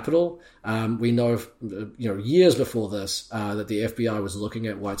the Capitol. We know, years before this, that the FBI was looking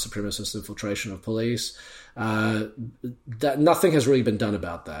at white supremacist infiltration of police. That nothing has really been done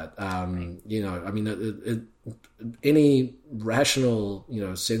about that. Any rational,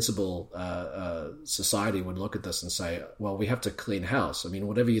 sensible society would look at this and say, well, we have to clean house. I mean,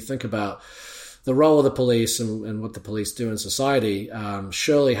 whatever you think about the role of the police and what the police do in society,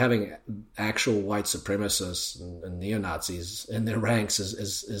 surely having actual white supremacists and neo-Nazis in their ranks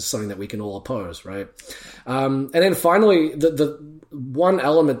is something that we can all oppose, right? And then finally, the one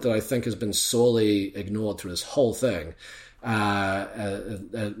element that I think has been sorely ignored through this whole thing,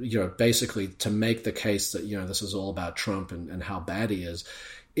 basically to make the case that, this is all about Trump and how bad he is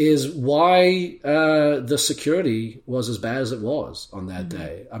why the security was as bad as it was on that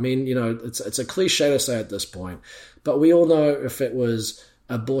day. I mean, it's a cliche to say at this point, but we all know if it was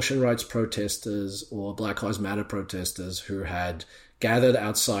abortion rights protesters or Black Lives Matter protesters who had gathered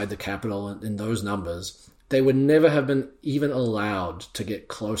outside the Capitol in those numbers, they would never have been even allowed to get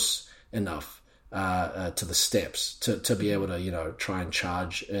close enough to the steps to be able to try and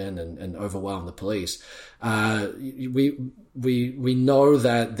charge in and overwhelm the police. We know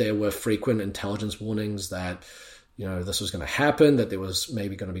that there were frequent intelligence warnings that this was going to happen, that there was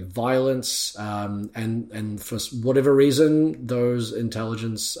maybe going to be violence, and for whatever reason, those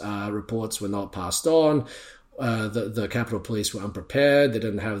intelligence reports were not passed on. The Capitol Police were unprepared. They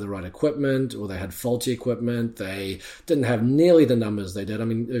didn't have the right equipment, or they had faulty equipment. They didn't have nearly the numbers they did. I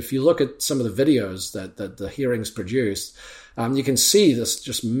mean, if you look at some of the videos that the hearings produced, you can see this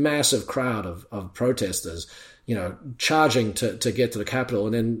just massive crowd of protesters, charging to get to the Capitol,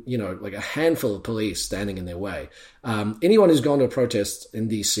 and then, like a handful of police standing in their way. Anyone who's gone to a protest in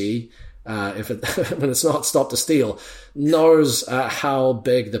DC, when it's not Stop the Steal, knows how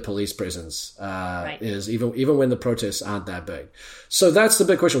big the police presence is, even when the protests aren't that big. So that's the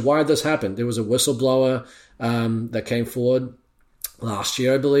big question. Why did this happen? There was a whistleblower that came forward last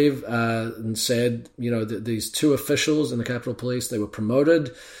year, I believe, and said, these two officials in the Capitol Police, they were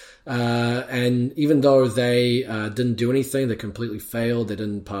promoted. And even though they didn't do anything, they completely failed. They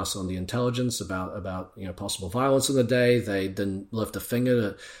didn't pass on the intelligence about possible violence in the day. They didn't lift a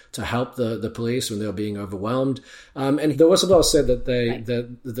finger to help the police when they were being overwhelmed. And the whistleblower said that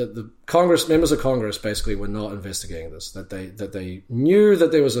the Congress, members of Congress, basically were not investigating this. That they knew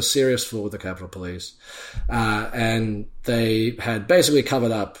that there was a serious flaw with the Capitol Police, and they had basically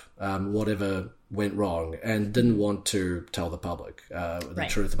covered up whatever went wrong and didn't want to tell the public the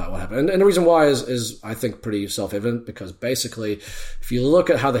truth about what happened. And the reason why is I think pretty self-evident, because basically if you look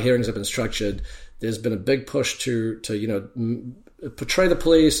at how the hearings have been structured, there's been a big push to portray the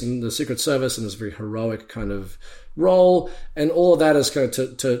police and the Secret Service in this very heroic kind of role, and all of that is going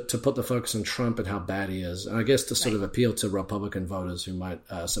to put the focus on Trump and how bad he is, and I guess to sort of appeal to Republican voters who might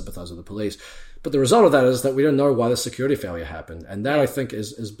sympathize with the police. But the result of that is that we don't know why the security failure happened, and that I think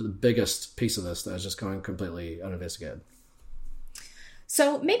is the biggest piece of this that is just going completely uninvestigated.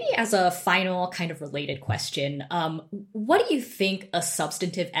 So maybe as a final kind of related question, what do you think a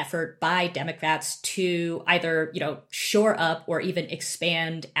substantive effort by Democrats to either, shore up or even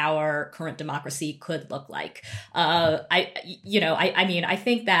expand our current democracy could look like? I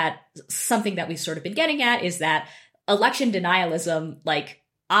think that something that we've sort of been getting at is that election denialism,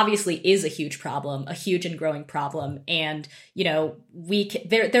 obviously is a huge problem, a huge and growing problem. And, there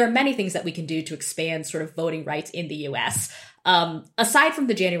are many things that we can do to expand sort of voting rights in the US. Aside from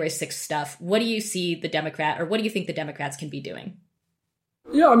the January 6th stuff, what do you see what do you think the Democrats can be doing?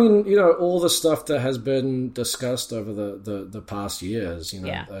 Yeah, I mean, all the stuff that has been discussed over the past years,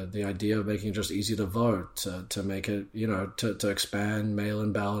 the idea of making it just easy to vote, to make it, to expand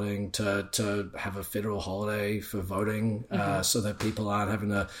mail-in balloting, to have a federal holiday for voting, so that people aren't having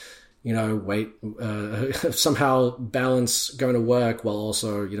to, wait, somehow balance going to work while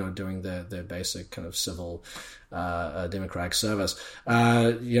also, doing their basic kind of civil democratic service.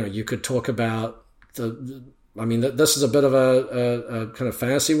 You could talk about this is a bit of a kind of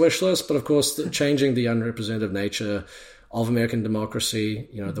fantasy wish list, but of course, changing the unrepresentative nature of American democracy,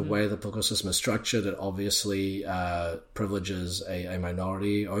 the way the political system is structured, it obviously privileges a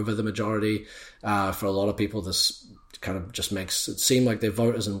minority over the majority. For a lot of people, this kind of just makes it seem like their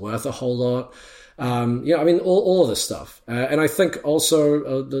vote isn't worth a whole lot. All of this stuff. And I think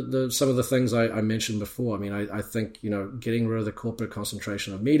also some of the things I mentioned before. I think, getting rid of the corporate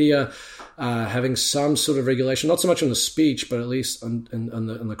concentration of media, having some sort of regulation, not so much on the speech, but at least in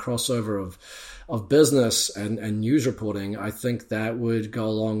the crossover of business and news reporting, I think that would go a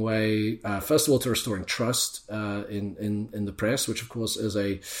long way. First of all, to restoring trust in the press, which of course is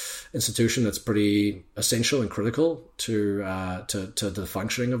a institution that's pretty essential and critical to the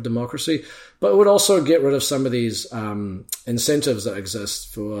functioning of democracy. But it would also get rid of some of these incentives that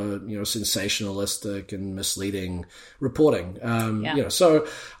exist for sensationalistic and misleading reporting. So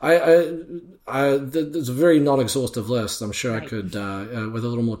there's a very non-exhaustive list. I'm sure I could, with a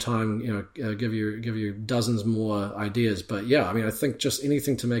little more time, give you dozens more ideas. But I think just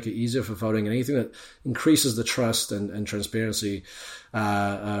anything to make it easier for voting, and anything that increases the trust and transparency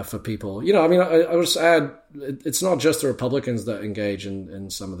for people. I would just add, it's not just the Republicans that engage in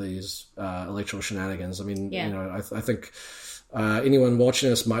some of these electoral shenanigans. I think anyone watching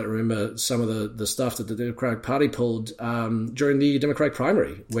this might remember some of the stuff that the Democratic Party pulled during the Democratic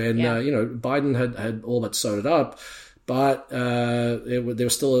primary, when Biden had all but sewed it up. But there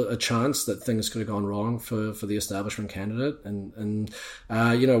was still a chance that things could have gone wrong for the establishment candidate. And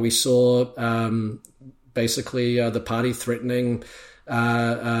we saw basically the party threatening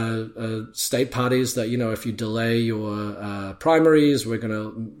state parties that, if you delay your primaries, we're going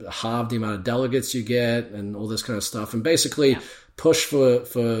to halve the amount of delegates you get, and all this kind of stuff. And basically push for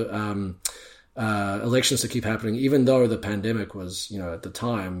elections to keep happening, even though the pandemic was, at the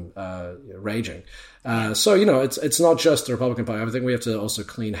time, raging. So, it's not just the Republican Party. I think we have to also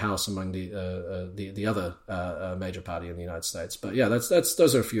clean house among the other major party in the United States. But yeah,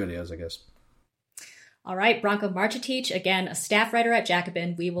 those are a few ideas, I guess. All right, Branko Marcetic, again, a staff writer at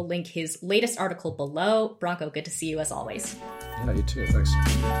Jacobin. We will link his latest article below. Branko, good to see you as always. Yeah, you too. Thanks.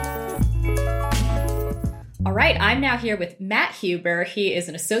 All right, I'm now here with Matt Huber. He is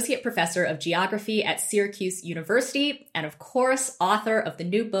an associate professor of geography at Syracuse University, and of course, author of the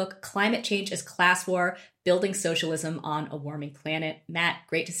new book, Climate Change as Class War, Building Socialism on a Warming Planet. Matt,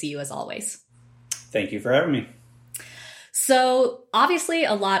 great to see you as always. Thank you for having me. So obviously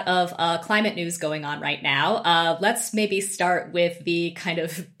a lot of climate news going on right now. Let's maybe start with the kind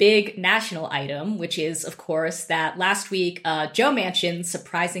of big national item, which is, of course, that last week Joe Manchin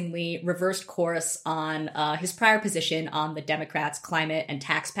surprisingly reversed course on his prior position on the Democrats' climate and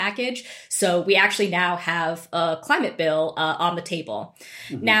tax package. So we actually now have a climate bill on the table.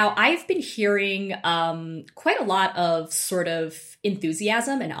 Mm-hmm. Now, I've been hearing quite a lot of sort of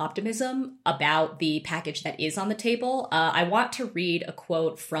enthusiasm and optimism about the package that is on the table. I want to read a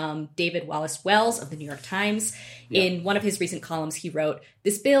quote from David Wallace Wells of the New York Times. Yeah. In one of his recent columns, he wrote,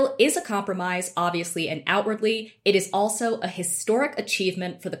 "This bill is a compromise, obviously and outwardly. It is also a historic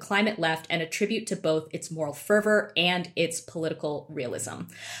achievement for the climate left and a tribute to both its moral fervor and its political realism."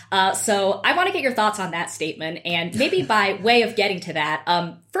 So I want to get your thoughts on that statement. And maybe by way of getting to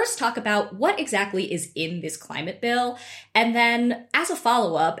that, first talk about what exactly is in this climate bill. And then as a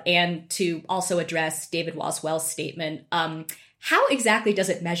follow-up, and to also address David Wallace Wells' statement, how exactly does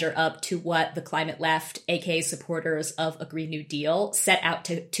it measure up to what the climate left, aka supporters of a Green New Deal, set out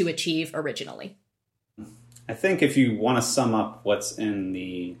to achieve originally? I think if you want to sum up what's in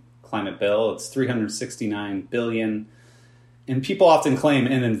the climate bill, it's $369 billion. And people often claim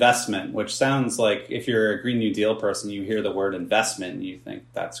an investment, which sounds like if you're a Green New Deal person, you hear the word investment and you think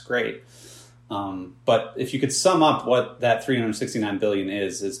that's great. But if you could sum up what that $369 billion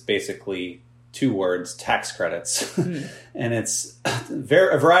is basically two words: tax credits. Mm. And it's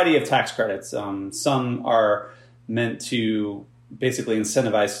a variety of tax credits. Some are meant to basically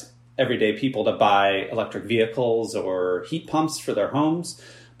incentivize everyday people to buy electric vehicles or heat pumps for their homes.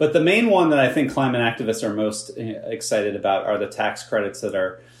 But the main one that I think climate activists are most excited about are the tax credits that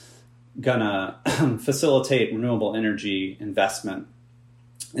are going to facilitate renewable energy investment.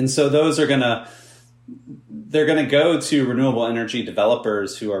 And so those are they're going to go to renewable energy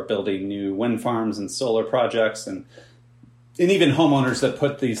developers who are building new wind farms and solar projects and even homeowners that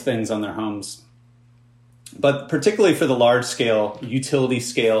put these things on their homes. But particularly for the large scale, utility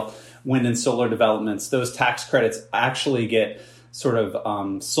scale wind and solar developments, those tax credits actually get sort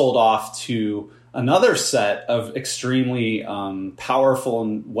of sold off to another set of extremely powerful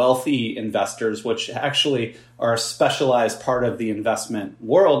and wealthy investors, which actually are a specialized part of the investment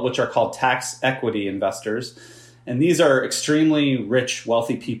world, which are called tax equity investors. And these are extremely rich,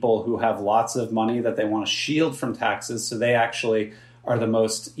 wealthy people who have lots of money that they want to shield from taxes. So they actually are the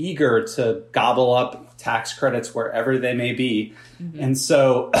most eager to gobble up tax credits wherever they may be. Mm-hmm. And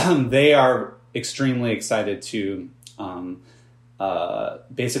so they are extremely excited to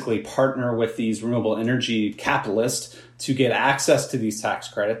basically partner with these renewable energy capitalists to get access to these tax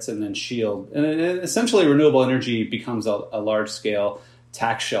credits and then shield. And essentially, renewable energy becomes a large-scale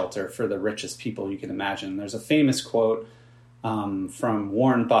tax shelter for the richest people you can imagine. There's a famous quote from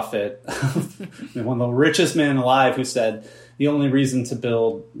Warren Buffett, one of the richest men alive, who said, "The only reason to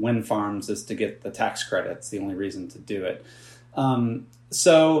build wind farms is to get the tax credits, the only reason to do it."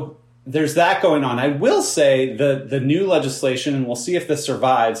 So there's that going on. I will say the new legislation, and we'll see if this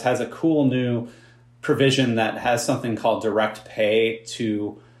survives, has a cool new provision that has something called direct pay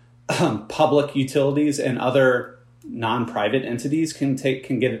to public utilities, and other non-private entities can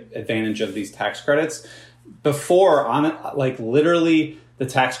get advantage of these tax credits. Before, literally, the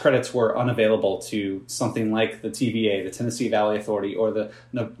tax credits were unavailable to something like the TVA, the Tennessee Valley Authority, or the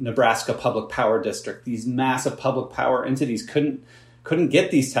Nebraska Public Power District. These massive public power entities couldn't get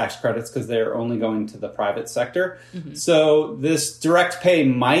these tax credits because they're only going to the private sector. Mm-hmm. So this direct pay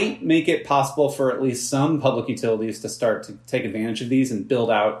might make it possible for at least some public utilities to start to take advantage of these and build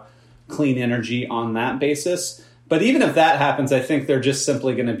out clean energy on that basis. But even if that happens, I think they're just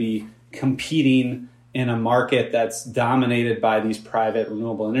simply going to be competing in a market that's dominated by these private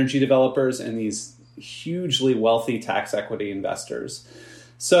renewable energy developers and these hugely wealthy tax equity investors.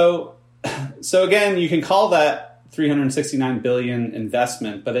 So again, you can call that $369 billion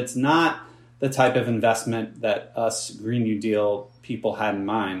investment, but it's not the type of investment that us Green New Deal people had in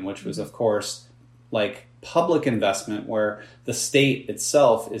mind, which was, of course, like public investment where the state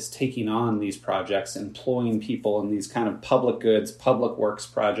itself is taking on these projects, employing people in these kind of public goods, public works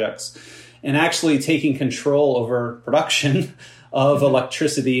projects, and actually taking control over production of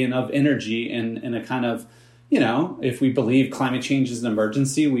electricity and of energy in a kind of, if we believe climate change is an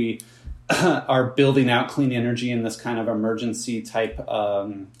emergency, we are building out clean energy in this kind of emergency type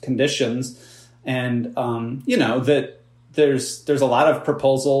conditions. And, that there's a lot of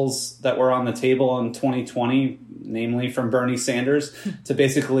proposals that were on the table in 2020, namely from Bernie Sanders, to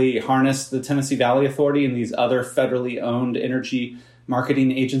basically harness the Tennessee Valley Authority and these other federally owned energy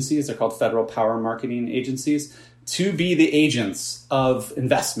marketing agencies, they're called federal power marketing agencies, to be the agents of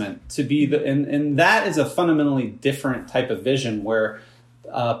investment, to be and that is a fundamentally different type of vision where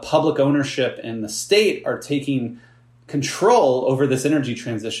public ownership and the state are taking control over this energy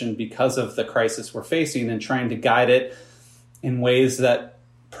transition because of the crisis we're facing and trying to guide it in ways that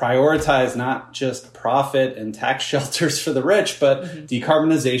prioritize not just profit and tax shelters for the rich, but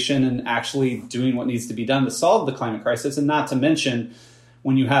decarbonization and actually doing what needs to be done to solve the climate crisis. And not to mention,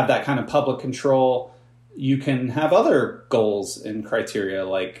 when you have that kind of public control, you can have other goals and criteria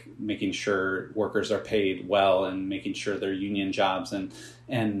like making sure workers are paid well and making sure they're union jobs and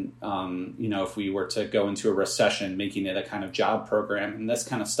if we were to go into a recession, making it a kind of job program and this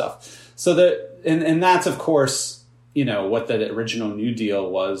kind of stuff. So that and that's of course what the original New Deal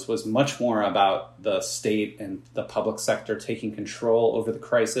was much more about the state and the public sector taking control over the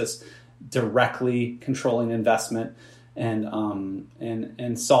crisis, directly controlling investment, and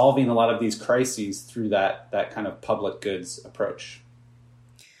solving a lot of these crises through that kind of public goods approach.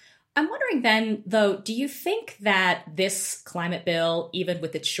 I'm wondering then, though, do you think that this climate bill, even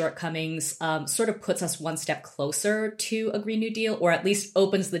with its shortcomings, sort of puts us one step closer to a Green New Deal, or at least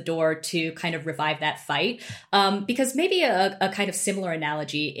opens the door to kind of revive that fight? Because maybe a kind of similar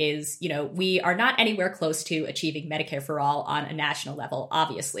analogy is, we are not anywhere close to achieving Medicare for all on a national level,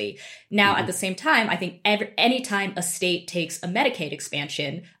 obviously. Now, at the same time, I think anytime a state takes a Medicaid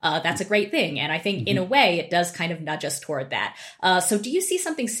expansion, that's a great thing. And I think in a way, it does kind of nudge us toward that. So do you see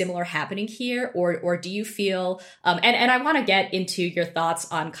something similar happening here, or do you feel and I want to get into your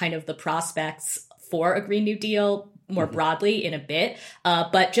thoughts on kind of the prospects for a Green New Deal more broadly in a bit,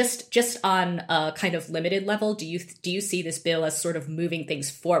 but just on a kind of limited level, do you see this bill as sort of moving things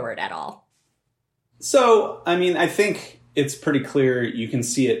forward at all? So I think it's pretty clear you can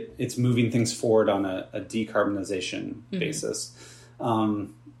see it's moving things forward on a decarbonization basis.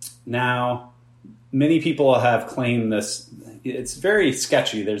 Now, many people have claimed this. It's very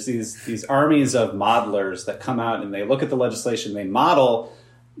sketchy. There's these armies of modelers that come out and they look at the legislation, they model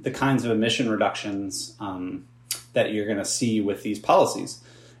the kinds of emission reductions that you're going to see with these policies.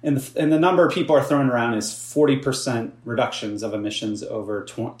 And the number people are throwing around is 40% reductions of emissions over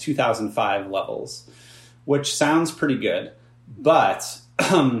 2005 levels, which sounds pretty good. But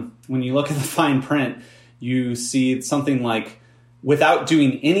when you look at the fine print, you see something like, without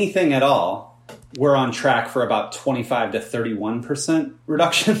doing anything at all, we're on track for about 25 to 31%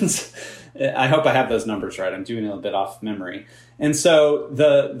 reductions. I hope I have those numbers right. I'm doing it a bit off memory. And so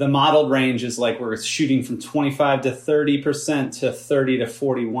the modeled range is like we're shooting from 25 to 30% to 30 to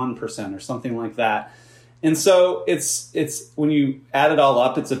 41% or something like that. And so it's when you add it all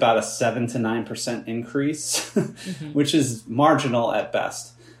up, it's about a 7 to 9% increase, which is marginal at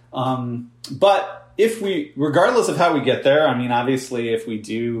best. But regardless of how we get there, obviously, if we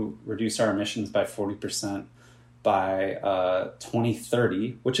do reduce our emissions by 40% by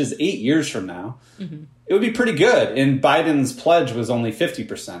 2030, which is 8 years from now, it would be pretty good. And Biden's pledge was only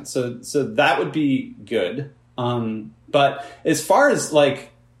 50%. So that would be good. But as far as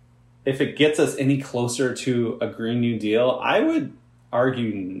if it gets us any closer to a Green New Deal, I would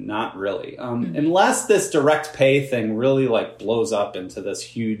argue not really. Unless this direct pay thing really blows up into this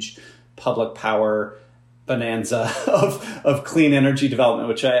huge public power bonanza of clean energy development,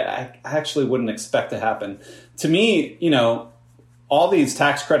 which I actually wouldn't expect to happen. To me, all these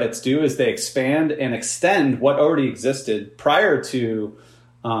tax credits do is they expand and extend what already existed prior to,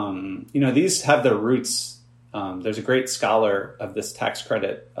 these have their roots. There's a great scholar of this tax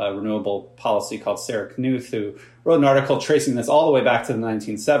credit renewable policy called Sarah Knuth, who wrote an article tracing this all the way back to the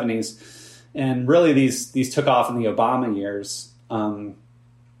 1970s. And really these took off in the Obama years.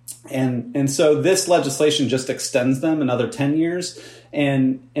 And so this legislation just extends them another 10 years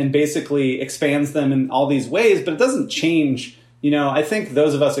and basically expands them in all these ways, but it doesn't change. I think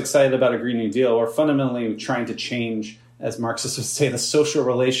those of us excited about a Green New Deal are fundamentally trying to change, as Marxists would say, the social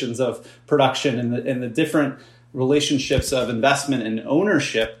relations of production and the different relationships of investment and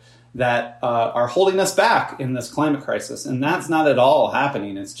ownership that are holding us back in this climate crisis. And that's not at all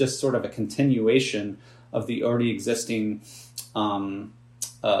happening. It's just sort of a continuation of the already existing,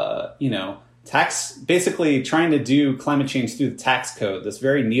 tax, basically trying to do climate change through the tax code, this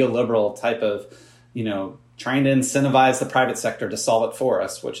very neoliberal type of, trying to incentivize the private sector to solve it for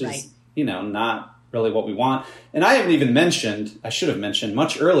us, which is, right. Not really what we want. And I haven't even I should have mentioned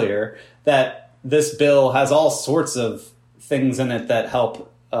much earlier that this bill has all sorts of things in it that help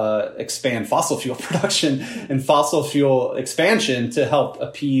expand fossil fuel production and fossil fuel expansion to help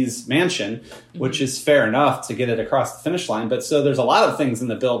appease Manchin, which is fair enough to get it across the finish line. But so there's a lot of things in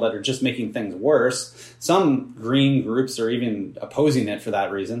the bill that are just making things worse. Some green groups are even opposing it for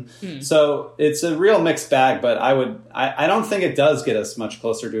that reason. So it's a real mixed bag, but I don't think it does get us much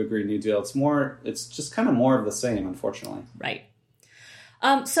closer to a Green New Deal. It's just kind of more of the same, unfortunately. Right.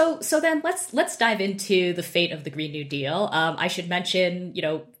 So then let's dive into the fate of the Green New Deal. I should mention,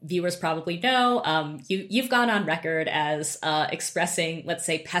 viewers probably know, you've gone on record as expressing, let's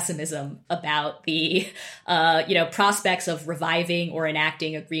say, pessimism about the, prospects of reviving or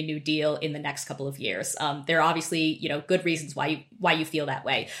enacting a Green New Deal in the next couple of years. There are obviously, good reasons why you feel that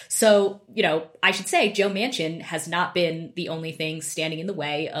way. So, I should say Joe Manchin has not been the only thing standing in the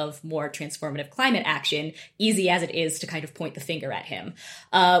way of more transformative climate action, easy as it is to kind of point the finger at him.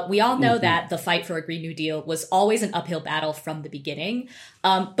 We all know that the fight for a Green New Deal was always an uphill battle from the beginning.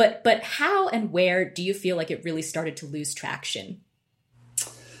 But how and where do you feel like it really started to lose traction?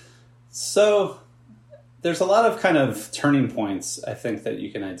 So there's a lot of kind of turning points, I think, that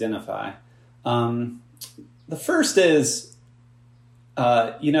you can identify. The first is,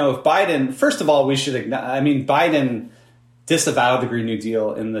 if Biden, first of all, Biden disavowed the Green New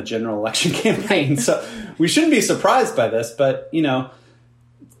Deal in the general election campaign. So we shouldn't be surprised by this, but,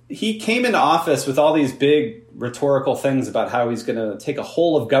 he came into office with all these big rhetorical things about how he's going to take a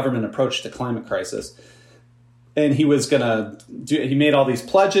whole of government approach to climate crisis. And he was going to he made all these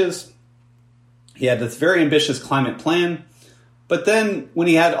pledges. He had this very ambitious climate plan. But then when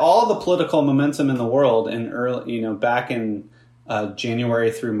he had all the political momentum in the world in back in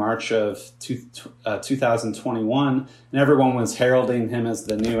January through March of 2021, and everyone was heralding him as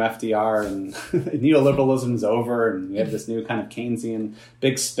the new FDR, and neoliberalism's over, and we have this new kind of Keynesian,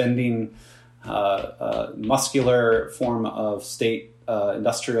 big spending, muscular form of state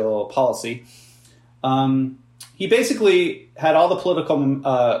industrial policy. He basically had all the political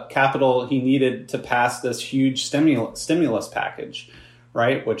capital he needed to pass this huge stimulus package,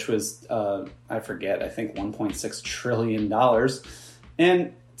 right? Which was, I think $1.6 trillion.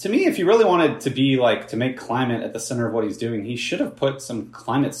 And to me, if you really wanted to make climate at the center of what he's doing, he should have put some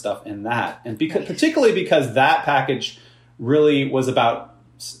climate stuff in that. And particularly because that package really was about,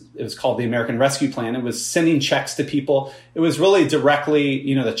 it was called the American Rescue Plan. It was sending checks to people. It was really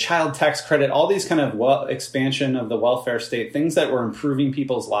directly, the child tax credit, all these kind of expansion of the welfare state, things that were improving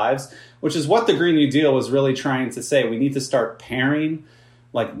people's lives, which is what the Green New Deal was really trying to say. We need to start pairing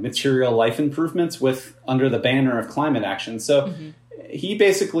material life improvements with under the banner of climate action. So he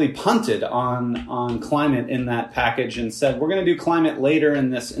basically punted on climate in that package and said, we're going to do climate later in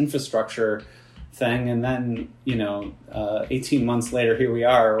this infrastructure thing. And then, 18 months later, here we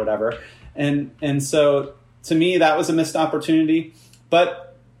are or whatever. And so to me, that was a missed opportunity.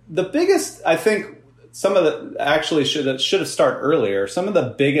 But the biggest, I think, some of the actually should have started earlier. Some of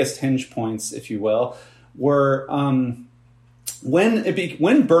the biggest hinge points, if you will, were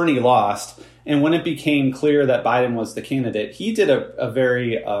when Bernie lost and when it became clear that Biden was the candidate, he did a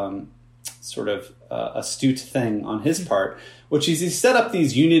very astute thing on his part, which is he set up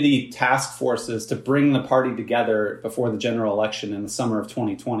these unity task forces to bring the party together before the general election in the summer of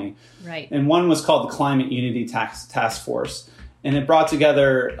 2020. Right. And one was called the Climate Unity Task Force. And it brought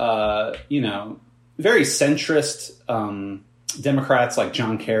together, very centrist Democrats like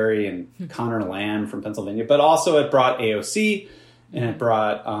John Kerry and Conor Lamb from Pennsylvania, but also it brought AOC and it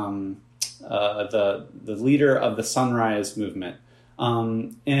brought the leader of the Sunrise Movement.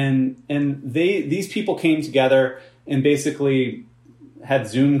 These people came together and basically had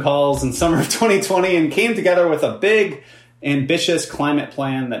Zoom calls in summer of 2020 and came together with a big, ambitious climate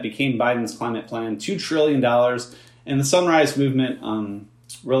plan that became Biden's climate plan, $2 trillion. And the Sunrise Movement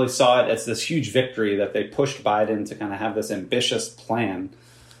really saw it as this huge victory that they pushed Biden to kind of have this ambitious plan.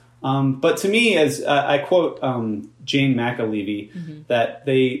 But to me, as I quote Jane McAlevey,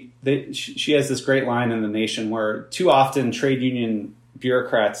 that she has this great line in The Nation where too often trade union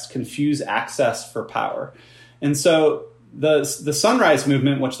bureaucrats confuse access for power. And so the Sunrise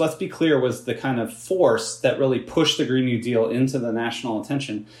Movement, which, let's be clear, was the kind of force that really pushed the Green New Deal into the national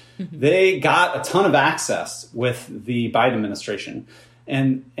attention, they got a ton of access with the Biden administration.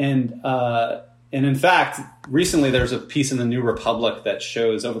 And in fact, recently there's a piece in the New Republic that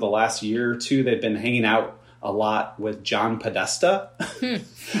shows over the last year or two, they've been hanging out a lot with John Podesta,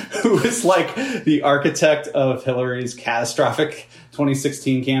 who is like the architect of Hillary's catastrophic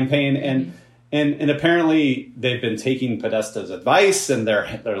 2016 campaign. And apparently they've been taking Podesta's advice, and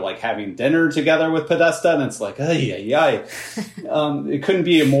they're like having dinner together with Podesta, and it's like, it couldn't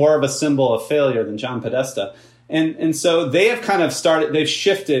be more of a symbol of failure than John Podesta. And so they have kind of they've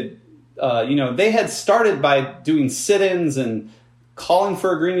shifted, they had started by doing sit-ins and calling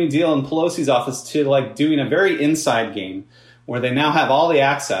for a Green New Deal in Pelosi's office to like doing a very inside game where they now have all the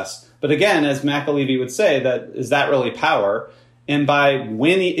access. But again, as McAlevey would say, is that really power? And by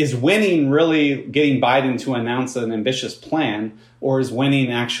winning really getting Biden to announce an ambitious plan, or is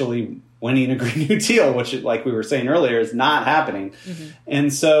winning actually winning a Green New Deal, which, like we were saying earlier, is not happening. Mm-hmm.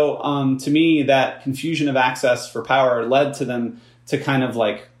 And so to me, that confusion of access for power led to them to kind of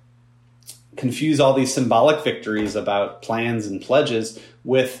like confuse all these symbolic victories about plans and pledges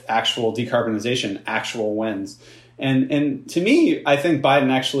with actual decarbonization, actual wins. And to me, I think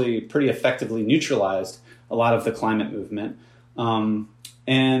Biden actually pretty effectively neutralized a lot of the climate movement. And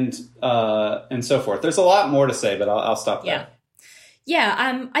so forth. There's a lot more to say, but I'll stop there.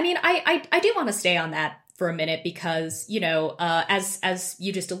 Yeah. I mean, I do want to stay on that for a minute because, as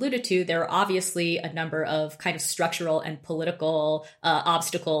you just alluded to, there are obviously a number of kind of structural and political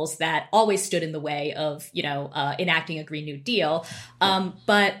obstacles that always stood in the way of, enacting a Green New Deal.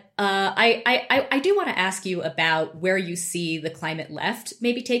 But I do want to ask you about where you see the climate left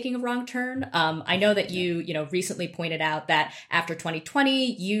maybe taking a wrong turn. I know that you recently pointed out that after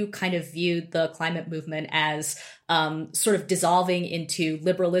 2020, you kind of viewed the climate movement as sort of dissolving into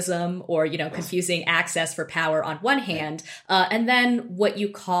liberalism or, confusing access for power on one hand, and then what you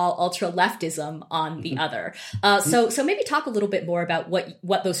call ultra-leftism on the other. So maybe talk a little bit more about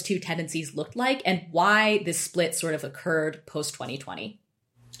what those two tendencies looked like and why this split sort of occurred post-2020.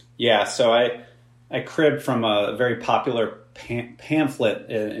 Yeah, so I cribbed from a very popular pamphlet,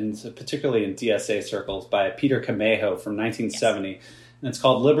 particularly in DSA circles, by Peter Camejo from 1970. Yes. And it's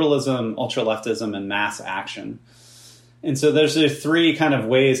called Liberalism, Ultra-Leftism, and Mass Action. And so there's three kind of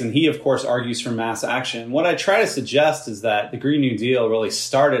ways, and he, of course, argues for mass action. What I try to suggest is that the Green New Deal really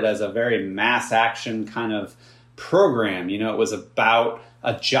started as a very mass action kind of program. It was about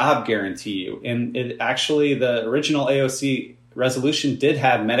a job guarantee. And it actually, the original AOC resolution did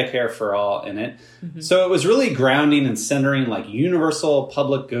have Medicare for all in it. Mm-hmm. So it was really grounding and centering like universal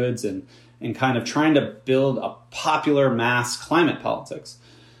public goods and kind of trying to build a popular mass climate politics.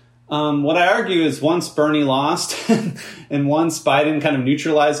 What I argue is once Bernie lost and once Biden kind of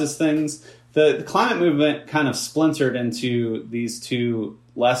neutralizes things, the climate movement kind of splintered into these two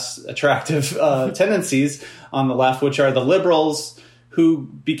less attractive tendencies on the left, which are the liberals who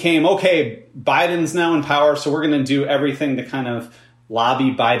became, okay, Biden's now in power, so we're going to do everything to kind of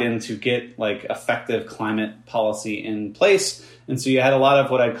lobby Biden to get like effective climate policy in place. And so you had a lot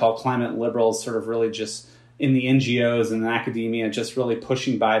of what I'd call climate liberals sort of really just in the NGOs and in academia, just really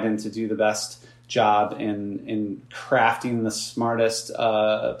pushing Biden to do the best job in crafting the smartest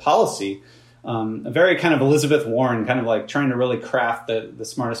policy. A very kind of Elizabeth Warren, kind of like trying to really craft the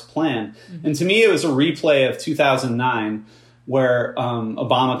smartest plan. Mm-hmm. And to me, it was a replay of 2009, where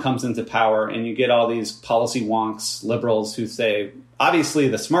Obama comes into power and you get all these policy wonks, liberals who say, obviously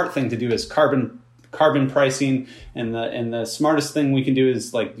the smart thing to do is carbon pricing, and the smartest thing we can do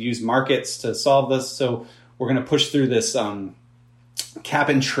is like use markets to solve this. So we're going to push through this cap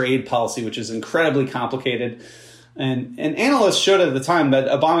and trade policy, which is incredibly complicated. And analysts showed at the time that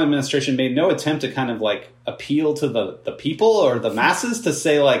Obama administration made no attempt to kind of like appeal to the people or the masses to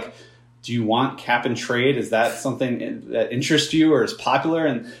say like, do you want cap and trade? Is that something that interests you or is popular?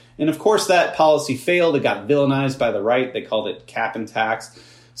 And of course that policy failed. It got villainized by the right. They called it cap and tax.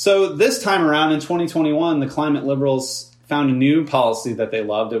 So this time around in 2021, the climate liberals found a new policy that they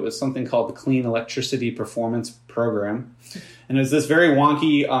loved. It was something called the Clean Electricity Performance Program. And it was this very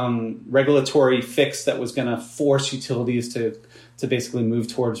wonky regulatory fix that was going to force utilities to basically move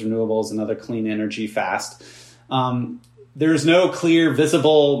towards renewables and other clean energy fast. There's no clear,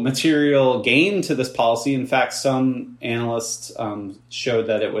 visible material gain to this policy. In fact, some analysts showed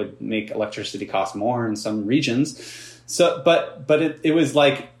that it would make electricity cost more in some regions. So, but it was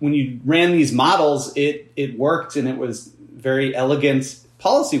like when you ran these models, it worked and it was very elegant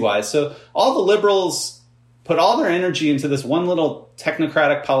policy-wise. So all the liberals put all their energy into this one little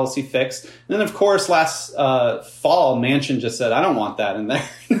technocratic policy fix. And then, of course, last fall, Manchin just said, I don't want that in there.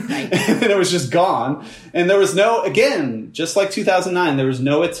 And then it was just gone. And there was no, again, just like 2009, there was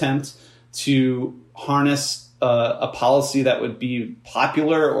no attempt to harness a policy that would be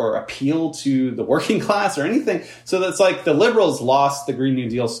popular or appeal to the working class or anything. So that's like the liberals lost the Green New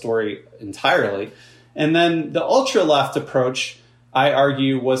Deal story entirely. And then the ultra left approach, I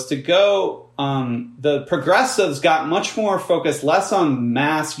argue, was to go, the progressives got much more focused, less on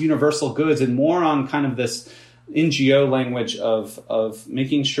mass universal goods and more on kind of this NGO language of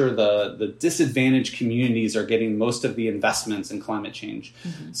making sure the disadvantaged communities are getting most of the investments in climate change.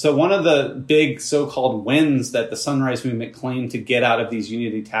 Mm-hmm. So one of the big so-called wins that the Sunrise Movement claimed to get out of these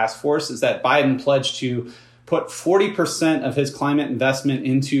Unity Task Force is that Biden pledged to put 40% of his climate investment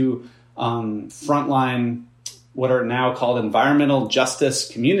into frontline, what are now called environmental justice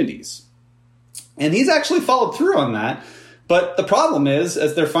communities. And he's actually followed through on that. But the problem is,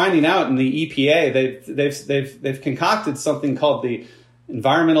 as they're finding out in the EPA, they've concocted something called the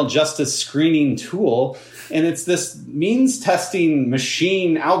Environmental Justice Screening Tool, and it's this means testing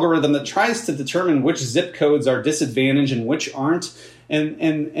machine algorithm that tries to determine which zip codes are disadvantaged and which aren't.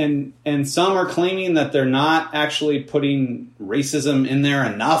 And some are claiming that they're not actually putting racism in there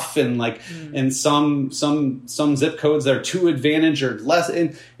enough, and some zip codes are too advantaged or less.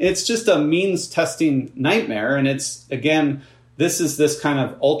 And it's just a means testing nightmare. And it's, again, this is this kind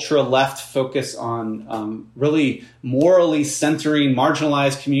of ultra left focus on really morally centering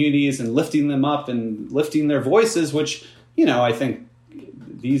marginalized communities and lifting them up and lifting their voices, which, you know, I think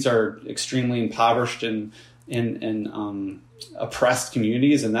these are extremely impoverished and oppressed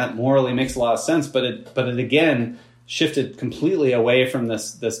communities, and that morally makes a lot of sense. But it again shifted completely away from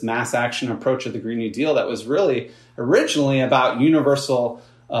this mass action approach of the Green New Deal that was really originally about universal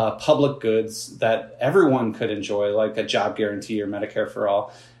public goods that everyone could enjoy, like a job guarantee or Medicare for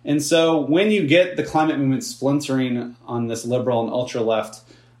all. And so when you get the climate movement splintering on this liberal and ultra left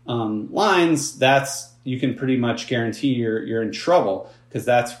lines, you can pretty much guarantee you're in trouble. Because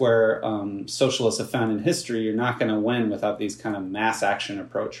that's where socialists have found in history, you're not going to win without these kind of mass action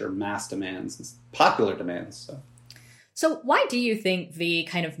approach or mass demands, popular demands. So why do you think the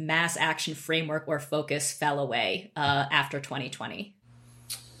kind of mass action framework or focus fell away after 2020?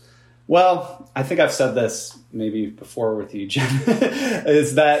 Well, I think I've said this maybe before with you, Jen,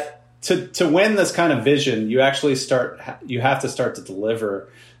 is that to win this kind of vision, you have to start to deliver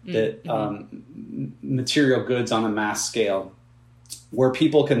material goods on a mass scale, where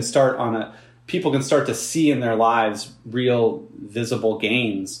people can start to see in their lives real visible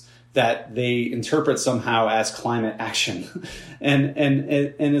gains that they interpret somehow as climate action. and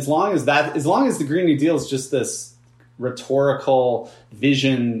as long as the Green New Deal is just this rhetorical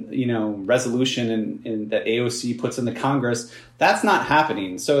vision, resolution and that AOC puts into Congress, that's not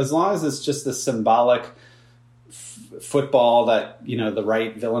happening. So as long as it's just the symbolic football that, the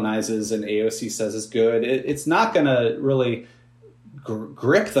right villainizes and AOC says is good, it's not going to really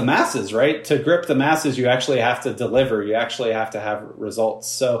grip the masses, right? To grip the masses, you actually have to deliver. You actually have to have results.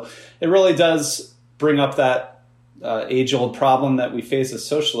 So it really does bring up that age-old problem that we face as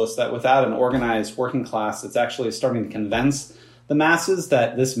socialists, that without an organized working class, it's actually starting to convince the masses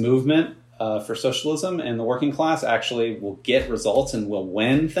that this movement for socialism and the working class actually will get results and will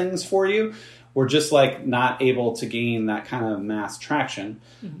win things for you. We're just not able to gain that kind of mass traction.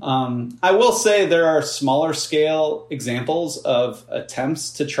 Mm-hmm. I will say there are smaller scale examples of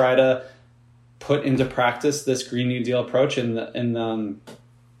attempts to try to put into practice this Green New Deal approach. I'm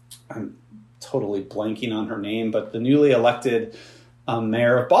totally blanking on her name, but the newly elected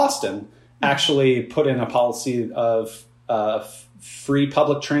mayor of Boston actually put in a policy of free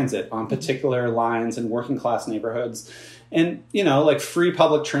public transit on particular lines in working class neighborhoods. And, free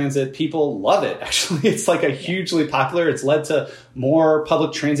public transit, people love it. Actually, it's hugely popular. It's led to more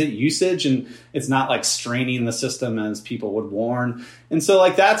public transit usage, and it's not straining the system as people would warn. And so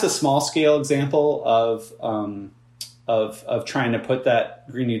that's a small scale example of trying to put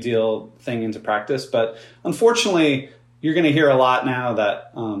that Green New Deal thing into practice. But unfortunately, you're going to hear a lot now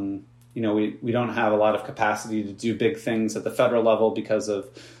that, we don't have a lot of capacity to do big things at the federal level because of,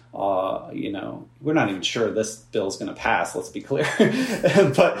 we're not even sure this bill is going to pass. Let's be clear.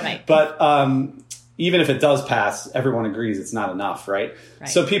 But even if it does pass, everyone agrees it's not enough, right?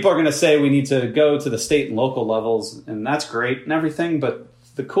 So people are going to say we need to go to the state and local levels, and that's great and everything. But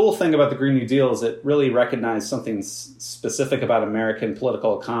the cool thing about the Green New Deal is it really recognized something specific about American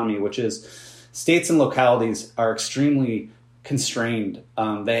political economy, which is states and localities are extremely constrained.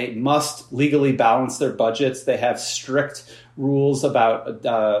 They must legally balance their budgets. They have strict rules about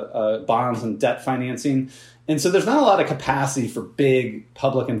bonds and debt financing. And so there's not a lot of capacity for big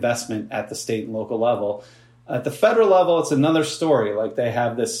public investment at the state and local level. At the federal level, it's another story. Like they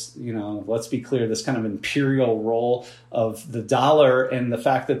have this, let's be clear, this kind of imperial role of the dollar and the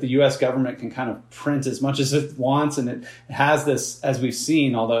fact that the U.S. government can kind of print as much as it wants. And it has this, as we've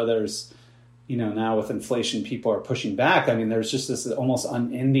seen, although there's, now with inflation, people are pushing back. I mean, there's just this almost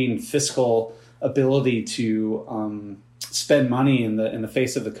unending fiscal ability to spend money in the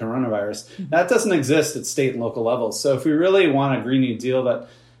face of the coronavirus. That doesn't exist at state and local levels. So if we really want a Green New Deal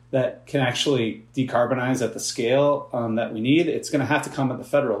that can actually decarbonize at the scale that we need, it's going to have to come at the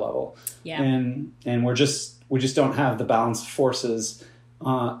federal level. Yeah. And we just don't have the balance of forces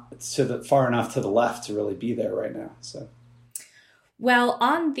far enough to the left to really be there right now. So. Well,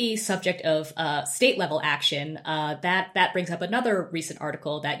 on the subject of state level action, that brings up another recent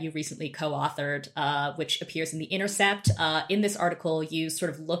article that you recently co-authored, which appears in The Intercept. In this article, you sort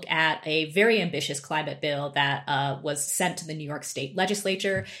of look at a very ambitious climate bill that was sent to the New York State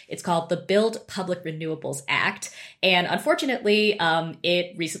legislature. It's called the Build Public Renewables Act, and unfortunately,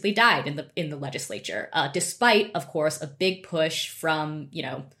 it recently died in the legislature, despite, of course, a big push from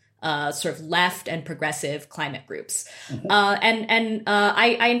sort of left and progressive climate groups.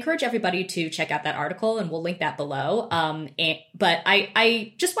 I encourage everybody to check out that article, and we'll link that below. But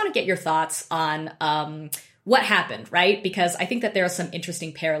I just want to get your thoughts on what happened, right? Because I think that there are some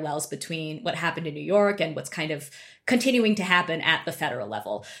interesting parallels between what happened in New York and what's kind of continuing to happen at the federal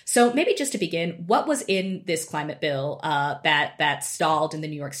level. So maybe just to begin, what was in this climate bill that stalled in the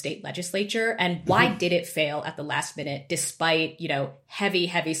New York State legislature, and why did it fail at the last minute despite,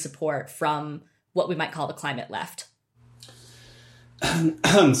 heavy support from what we might call the climate left?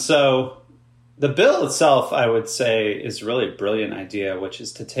 So the bill itself, I would say, is really a brilliant idea, which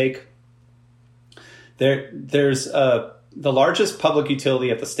is to take there's the largest public utility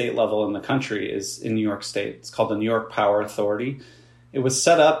at the state level in the country is in New York State. It's called the New York Power Authority. It was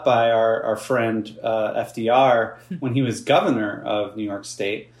set up by our friend FDR when he was governor of New York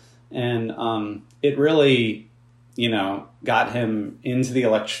State. And it really, got him into the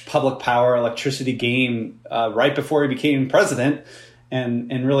public power electricity game right before he became president,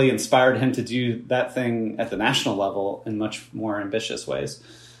 and really inspired him to do that thing at the national level in much more ambitious ways.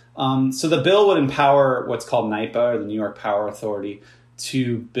 So the bill would empower what's called NYPA, or the New York Power Authority,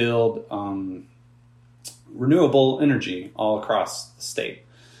 to build renewable energy all across the state.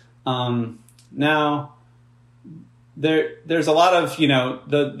 Now, there's a lot of,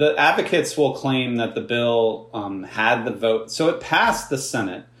 the advocates will claim that the bill had the vote. So it passed the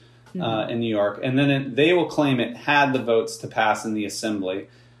Senate in New York, and then they will claim it had the votes to pass in the Assembly.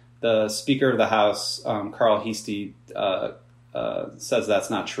 The Speaker of the House, Carl Heastie, says that's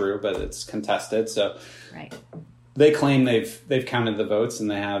not true, but it's contested. So right. They claim they've counted the votes,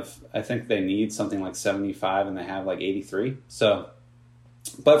 and I think they need something like 75, and they have like 83. So,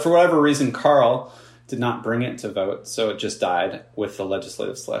 but for whatever reason, Carl did not bring it to vote, so it just died with the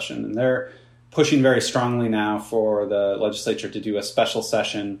legislative session. And they're pushing very strongly now for the legislature to do a special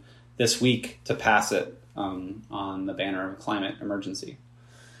session this week to pass it on the banner of climate emergency.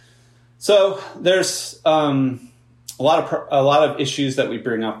 So there's a lot of issues that we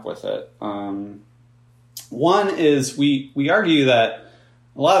bring up with it. One is we argue that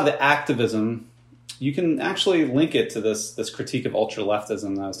a lot of the activism, you can actually link it to this critique of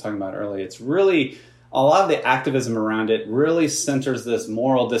ultra-leftism that I was talking about earlier. It's really, a lot of the activism around it really centers this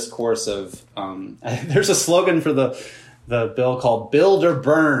moral discourse of, there's a slogan for the bill called "Build or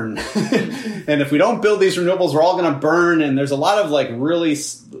Burn." And if we don't build these renewables, we're all going to burn. And there's a lot of really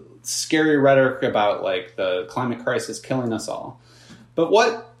scary rhetoric about the climate crisis killing us all. But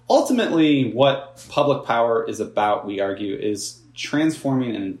what public power is about, we argue, is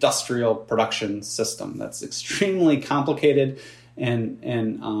transforming an industrial production system that's extremely complicated and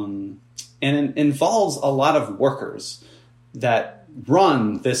it involves a lot of workers that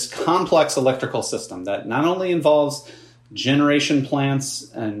run this complex electrical system that not only involves generation plants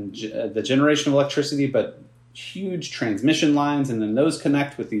and the generation of electricity, but huge transmission lines, and then those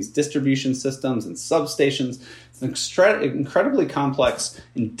connect with these distribution systems and substations. It's an incredibly complex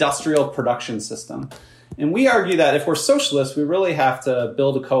industrial production system. And we argue that if we're socialists, we really have to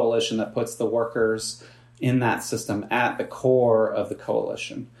build a coalition that puts the workers in that system at the core of the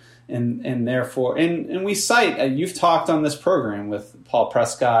coalition. And therefore, and we cite, you've talked on this program with Paul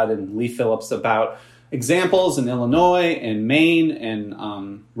Prescott and Lee Phillips about examples in Illinois and Maine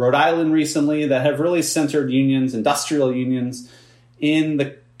and Rhode Island recently that have really centered unions, industrial unions, in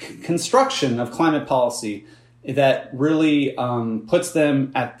the construction of climate policy that really puts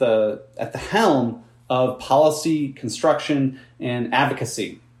them at the helm of policy construction and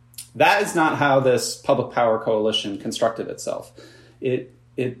advocacy. That is not how this public power coalition constructed itself. It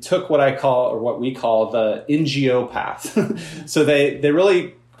it took what we call the NGO path. So they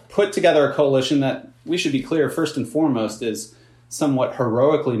really put together a coalition that, we should be clear, first and foremost, is somewhat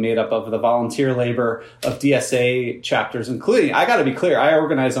heroically made up of the volunteer labor of DSA chapters, including, I got to be clear, I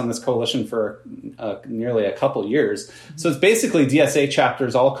organized on this coalition for nearly a couple years. So it's basically DSA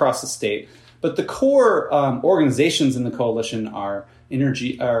chapters all across the state. But the core organizations in the coalition are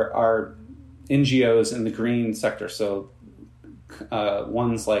NGOs in the green sector. So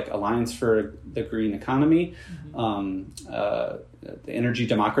ones like Alliance for the Green Economy, the Energy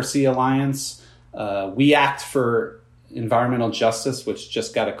Democracy Alliance, We Act for Environmental Justice, which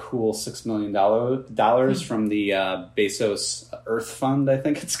just got a cool $6 million from the Bezos Earth Fund, I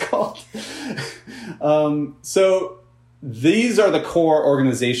think it's called. So these are the core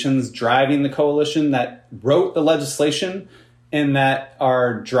organizations driving the coalition that wrote the legislation and that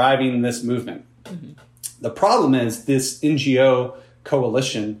are driving this movement. Mm-hmm. The problem is this NGO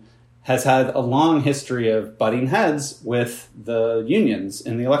coalition has had a long history of butting heads with the unions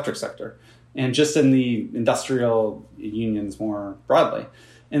in the electric sector and just in the industrial unions more broadly.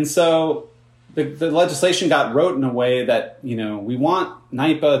 And so the legislation got wrote in a way that, we want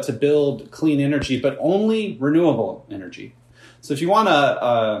NYPA to build clean energy, but only renewable energy. So if you want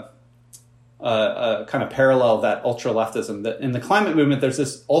to kind of parallel that ultra-leftism, in the climate movement, there's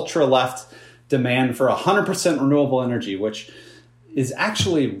this ultra-left demand for 100% renewable energy, which is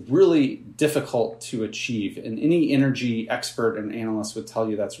actually really difficult to achieve. And any energy expert and analyst would tell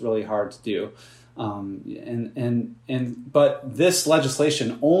you that's really hard to do. But this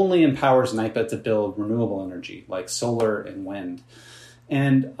legislation only empowers NYPA to build renewable energy like solar and wind.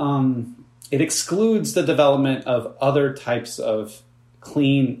 And it excludes the development of other types of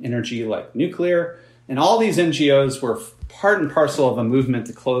clean energy like nuclear. And all these NGOs were part and parcel of a movement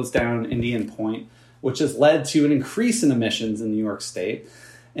to close down Indian Point, which has led to an increase in emissions in New York State.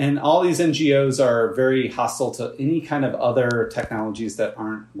 And all these NGOs are very hostile to any kind of other technologies that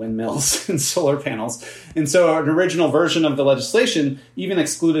aren't windmills and solar panels. And so an original version of the legislation even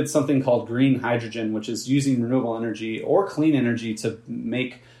excluded something called green hydrogen, which is using renewable energy or clean energy to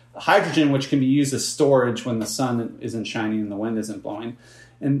make hydrogen, which can be used as storage when the sun isn't shining and the wind isn't blowing.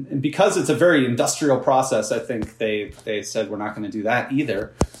 And because it's a very industrial process, I think they said we're not going to do that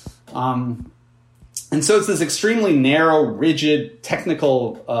either. And so it's this extremely narrow, rigid,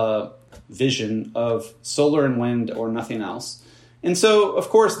 technical vision of solar and wind or nothing else. And so, of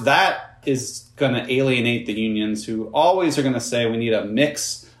course, that is going to alienate the unions, who always are going to say we need a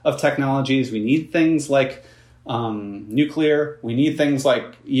mix of technologies. We need things like nuclear. We need things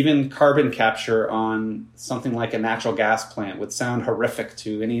like even carbon capture on something like a natural gas plant would sound horrific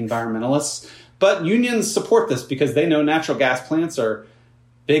to any environmentalists. But unions support this because they know natural gas plants are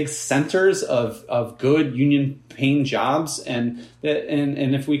big centers of good union-paying jobs, and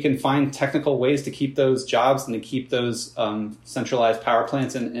if we can find technical ways to keep those jobs and to keep those centralized power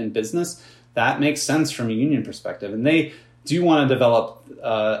plants in business, that makes sense from a union perspective. And they do want to develop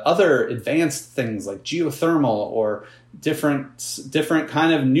other advanced things like geothermal or different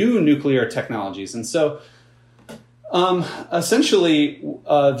kind of new nuclear technologies. And so, essentially,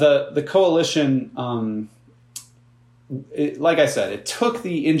 the coalition. Like I said, it took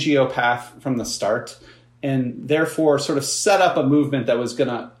the NGO path from the start and therefore sort of set up a movement that was going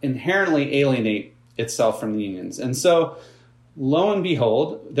to inherently alienate itself from the unions. And so, lo and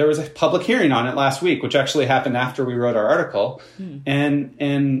behold, there was a public hearing on it last week, which actually happened after we wrote our article.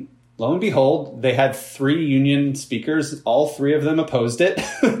 And lo and behold, they had 3 union speakers. All 3 of them opposed it,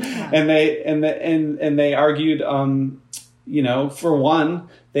 and they argued, for one,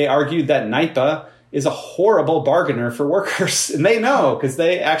 they argued that NYPA is a horrible bargainer for workers. And they know, because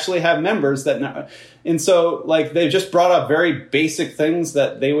they actually have members that know. And so, they just brought up very basic things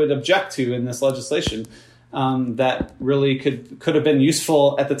that they would object to in this legislation that really could have been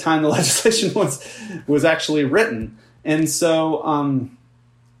useful at the time the legislation was actually written. And so,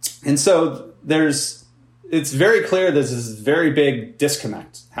 it's very clear there's this very big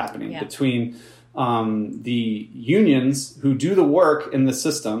disconnect happening between the unions who do the work in the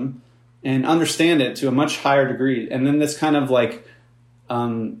system and understand it to a much higher degree. And then this kind of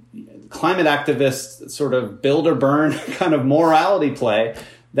climate activist sort of build or burn kind of morality play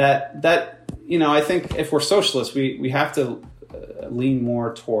that I think if we're socialists, we have to lean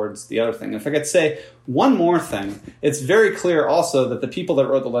more towards the other thing. If I could say one more thing, it's very clear also that the people that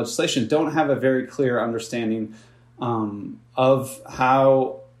wrote the legislation don't have a very clear understanding of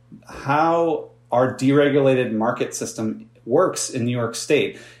how our deregulated market system works in New York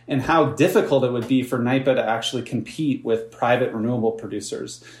State and how difficult it would be for NYPA to actually compete with private renewable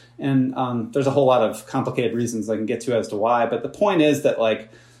producers. And there's a whole lot of complicated reasons I can get to as to why. But the point is that, like,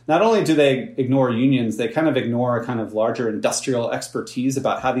 not only do they ignore unions, they kind of ignore a kind of larger industrial expertise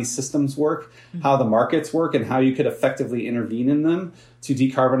about how these systems work, how the markets work, and how you could effectively intervene in them to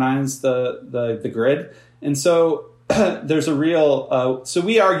decarbonize the grid. And so there's a real so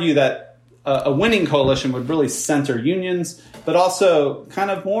we argue that a winning coalition would really center unions, but also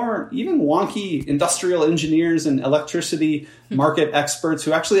kind of more even wonky industrial engineers and electricity market experts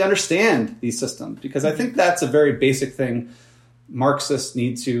who actually understand these systems. Because I think that's a very basic thing Marxists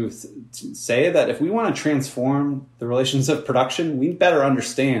need to say, that if we want to transform the relations of production, we better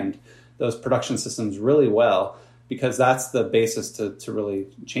understand those production systems really well, because that's the basis to really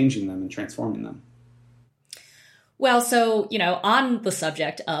changing them and transforming them. Well, so, on the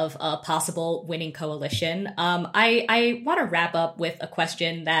subject of a possible winning coalition, I want to wrap up with a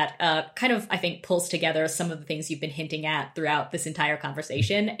question that kind of, I think, pulls together some of the things you've been hinting at throughout this entire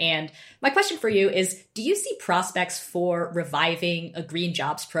conversation. And my question for you is, do you see prospects for reviving a green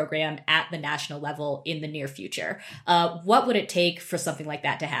jobs program at the national level in the near future? What would it take for something like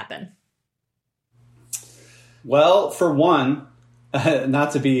that to happen? Well, for one,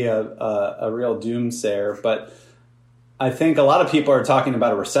 not to be a real doomsayer, but I think a lot of people are talking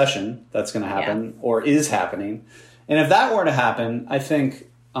about a recession that's going to happen or is happening. And if that were to happen, I think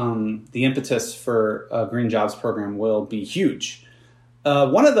the impetus for a green jobs program will be huge.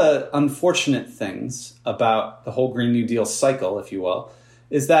 One of the unfortunate things about the whole Green New Deal cycle, if you will,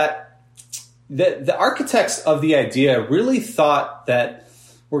 is that the architects of the idea really thought that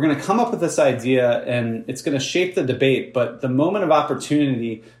we're going to come up with this idea and it's going to shape the debate, but the moment of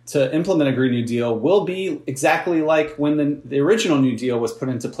opportunity to implement a Green New Deal will be exactly like when the original New Deal was put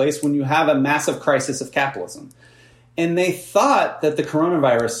into place, when you have a massive crisis of capitalism. And they thought that the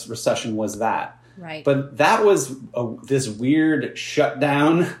coronavirus recession was that. Right. But that was this weird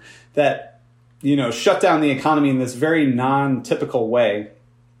shutdown that, shut down the economy in this very non-typical way.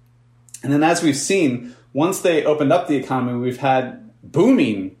 And then as we've seen, once they opened up the economy, we've had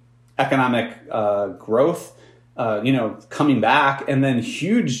booming economic growth, coming back, and then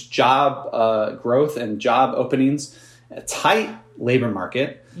huge job growth and job openings, a tight labor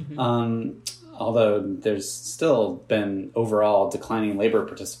market, although there's still been overall declining labor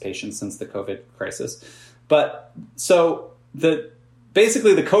participation since the COVID crisis. But so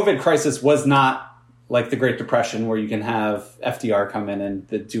basically the COVID crisis was not like the Great Depression, where you can have FDR come in and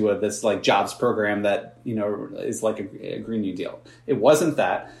do this like jobs program that, is like a Green New Deal. It wasn't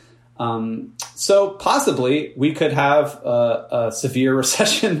that. So possibly we could have a severe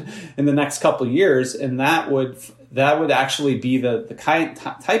recession in the next couple of years, and that would actually be the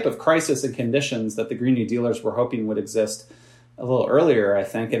type of crisis and conditions that the Green New Dealers were hoping would exist a little earlier, I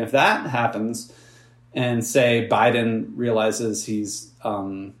think. And if that happens, and say Biden realizes he's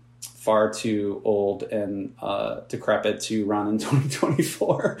far too old and decrepit to run in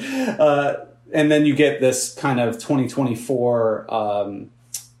 2024. And then you get this kind of 2024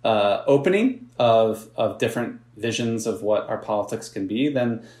 opening of different visions of what our politics can be,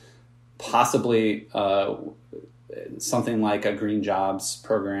 then possibly something like a green jobs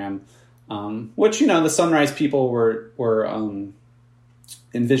program, which, the Sunrise people were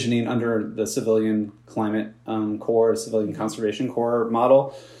envisioning under the Civilian Climate Corps, Civilian Conservation Corps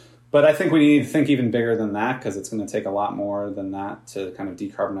model. But I think we need to think even bigger than that, because it's going to take a lot more than that to kind of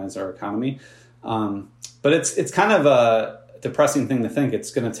decarbonize our economy. But it's kind of a depressing thing to think.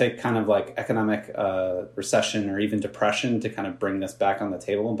 It's going to take kind of like economic recession or even depression to kind of bring this back on the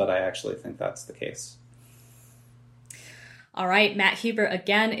table. But I actually think that's the case. All right. Matt Huber,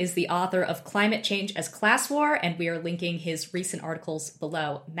 again, is the author of Climate Change as Class War, and we are linking his recent articles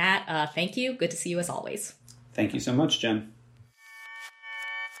below. Matt, thank you. Good to see you as always. Thank you so much, Jen.